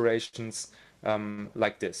Pauli operations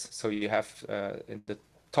like this. So you have in the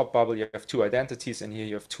top bubble, you have 2 identities, and here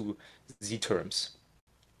you have 2 z terms.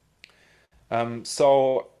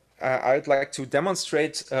 So I'd like to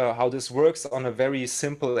demonstrate how this works on a very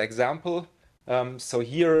simple example. So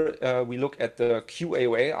here we look at the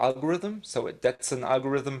QAOA algorithm. So that's an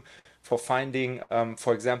algorithm for finding,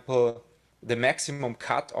 for example, the maximum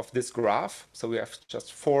cut of this graph. So we have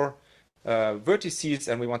just 4 vertices,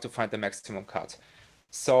 and we want to find the maximum cut.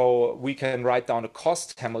 So we can write down a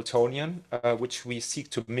cost Hamiltonian, which we seek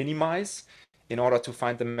to minimize in order to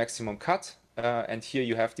find the maximum cut. And here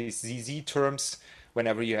you have these ZZ terms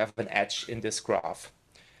whenever you have an edge in this graph.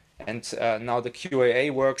 And now the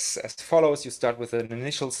QAA works as follows. You start with an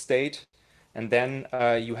initial state, and then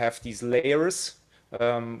you have these layers,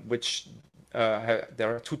 which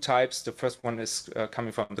there are 2 types. The first one is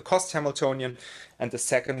coming from the cost Hamiltonian, and the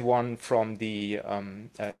second one from the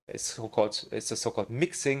it's a so-called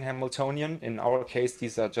mixing Hamiltonian. In our case,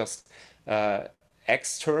 these are just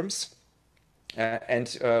X terms,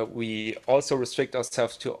 and we also restrict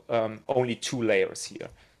ourselves to only 2 layers here.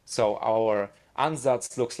 So our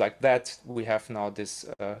ansatz looks like that. We have now this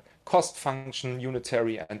cost function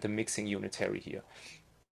unitary and the mixing unitary here.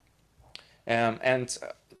 And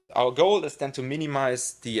our goal is then to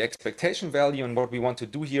minimize the expectation value, and what we want to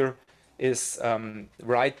do here is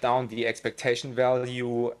write down the expectation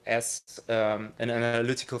value as an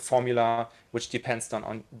analytical formula which depends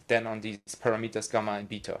on these parameters gamma and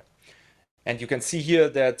beta. And you can see here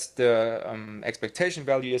that the expectation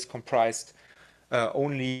value is comprised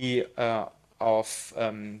only of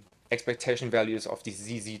expectation values of these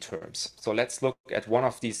ZZ terms. So let's look at one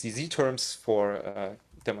of these ZZ terms for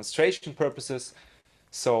demonstration purposes.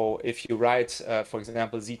 So if you write, for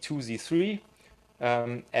example, Z2,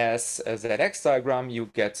 Z3 as a ZX diagram, you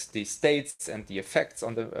get the states and the effects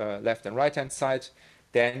on the left and right hand side.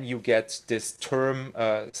 Then you get this term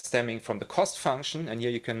stemming from the cost function. And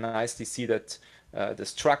here you can nicely see that the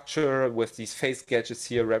structure with these phase gadgets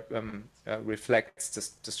here reflects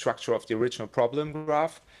the structure of the original problem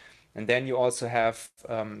graph. And then you also have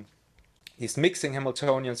these mixing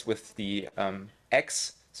Hamiltonians with the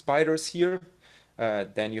X spiders here.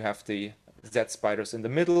 Then you have the Z spiders in the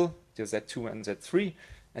middle, the Z2 and Z3,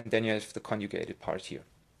 and then you have the conjugated part here.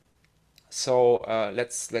 So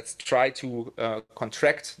let's try to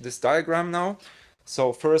contract this diagram now.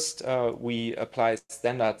 So first we apply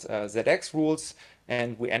standard ZX rules,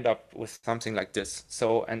 and we end up with something like this.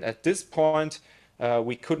 So, and at this point,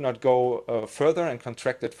 we could not go further and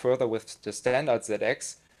contract it further with the standard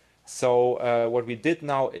ZX. So what we did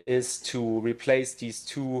now is to replace these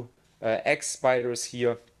two X spiders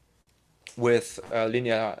here with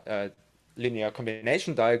linear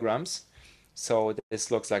combination diagrams. So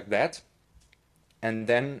this looks like that. And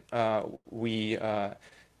then we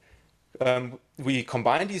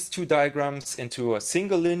combine these two diagrams into a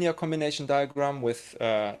single linear combination diagram with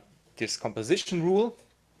this composition rule.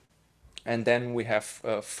 And then we have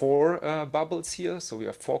 4 bubbles here. So we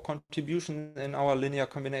have 4 contributions in our linear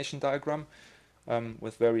combination diagram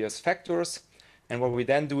with various factors. And what we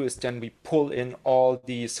then do is then we pull in all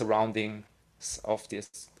the surroundings of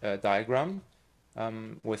this diagram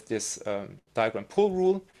with this diagram pull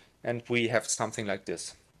rule. And we have something like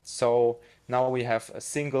this. So now we have a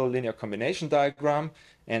single linear combination diagram.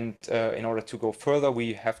 And in order to go further,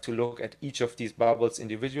 we have to look at each of these bubbles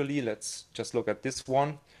individually. Let's just look at this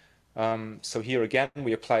one. So here again,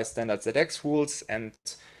 we apply standard ZX rules and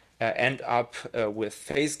end up with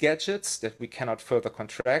phase gadgets that we cannot further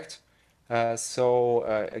contract. So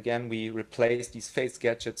again, we replace these phase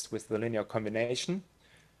gadgets with the linear combination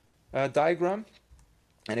diagram.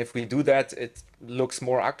 And if we do that, it looks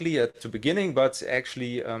more ugly at the beginning, but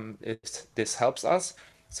actually this helps us.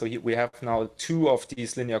 So we have now 2 of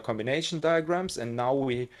these linear combination diagrams, and now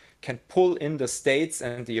we can pull in the states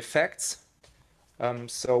and the effects.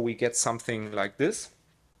 So we get something like this.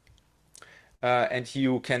 And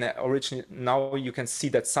you can now you can see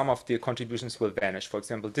that some of the contributions will vanish. For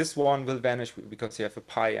example, this one will vanish because you have a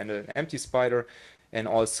pi and an empty spider, and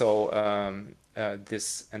also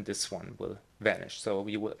this and this one will vanish. So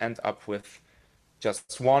we will end up with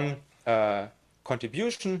just one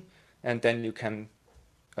contribution, and then you can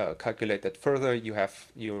calculate that further. You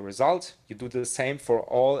have your result. You do the same for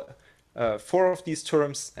all 4 of these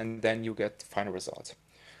terms, and then you get the final result.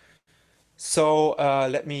 So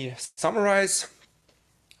let me summarize.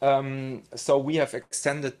 So we have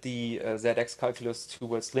extended the ZX calculus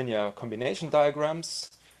towards linear combination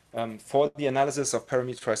diagrams for the analysis of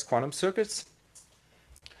parameterized quantum circuits.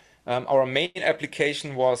 Our main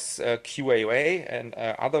application was QAOA and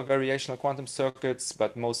other variational quantum circuits,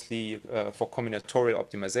 but mostly for combinatorial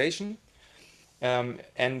optimization.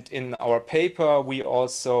 And in our paper, we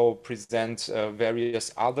also present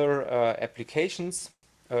various other applications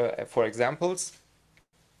for examples.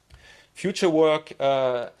 Future work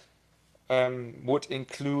would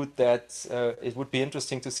include that it would be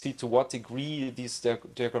interesting to see to what degree these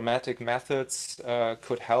diagrammatic methods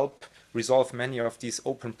could help resolve many of these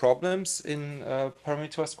open problems in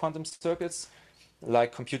parameterized quantum circuits,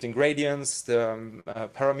 like computing gradients, the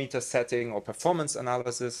parameter setting, or performance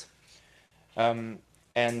analysis.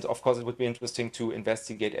 And of course, it would be interesting to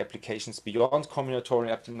investigate applications beyond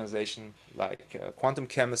combinatorial optimization, like quantum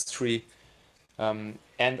chemistry.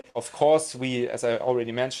 And of course, as I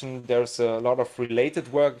already mentioned, there's a lot of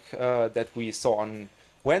related work that we saw on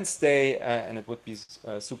Wednesday, and it would be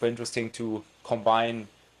super interesting to combine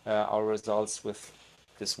our results with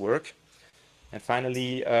this work. And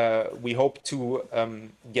finally, we hope to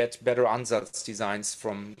get better ansatz designs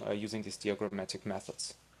from using these diagrammatic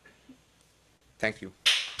methods. Thank you.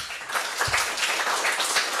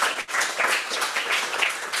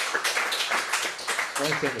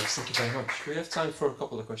 Right, Tobias, thank you very much. We have time for a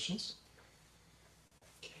couple of questions.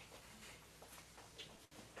 Okay.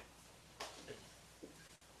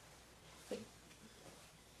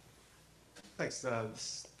 Thanks,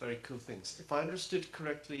 that's very cool things. If I understood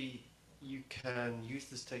correctly, you can use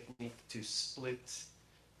this technique to split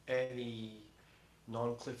any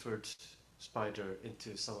non-Clifford spider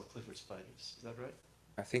into some of Clifford spiders. Is that right?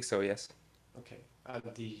 I think so, yes. Okay. And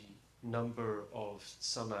the number of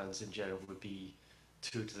summands in general would be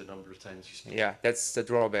 2 to the number of times you split. Yeah, that's the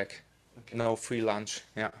drawback. Okay. No free lunch.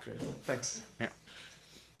 Yeah. Great. Thanks. Yeah.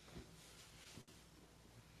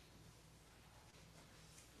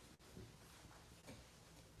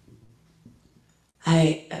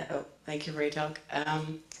 Hi. Thank you for your talk.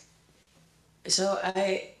 So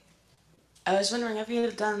I was wondering, have you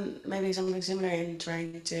done maybe something similar in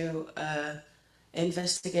trying to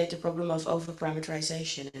investigate the problem of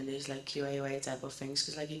over-parameterization in these like QAOA type of things?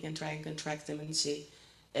 Because like you can try and contract them and see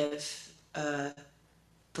if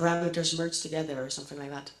parameters merge together or something like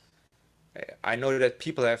that. I know that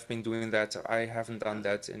people have been doing that. I haven't done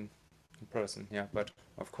that in person, yeah, but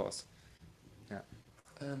of course. Yeah.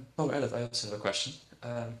 Paul Elliot, I also have a question.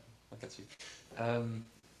 Look at you.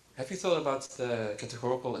 Have you thought about the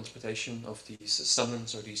categorical interpretation of these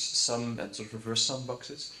summons or these sum and sort of reverse sum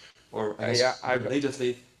boxes? Or I guess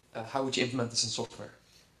relatedly, how would you implement this in software?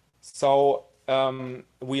 So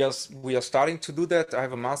we are starting to do that. I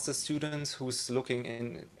have a master's student who's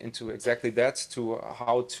looking into exactly that, to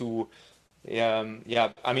how to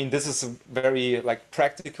yeah, I mean, this is a very like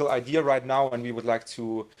practical idea right now, and we would like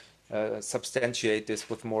to substantiate this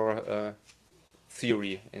with more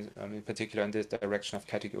theory, in particular in this direction of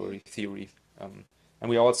category theory. And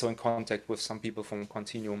we are also in contact with some people from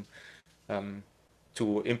Continuum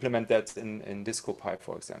to implement that in DiscoPy,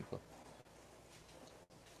 for example.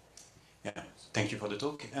 Yeah, thank you for the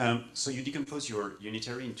talk. So you decompose your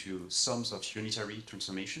unitary into sums of unitary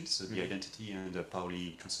transformations, so the identity and the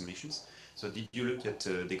Pauli transformations. So did you look at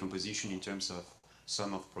decomposition in terms of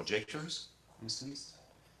sum of projectors, for instance?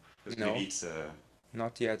 Because no, maybe it's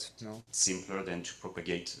not yet. No, simpler than to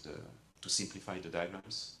propagate to simplify the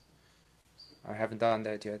diagrams. I haven't done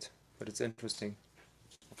that yet, but it's interesting.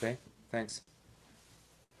 Okay, thanks.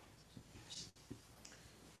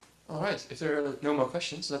 All right, if there are no more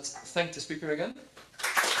questions, let's thank the speaker again.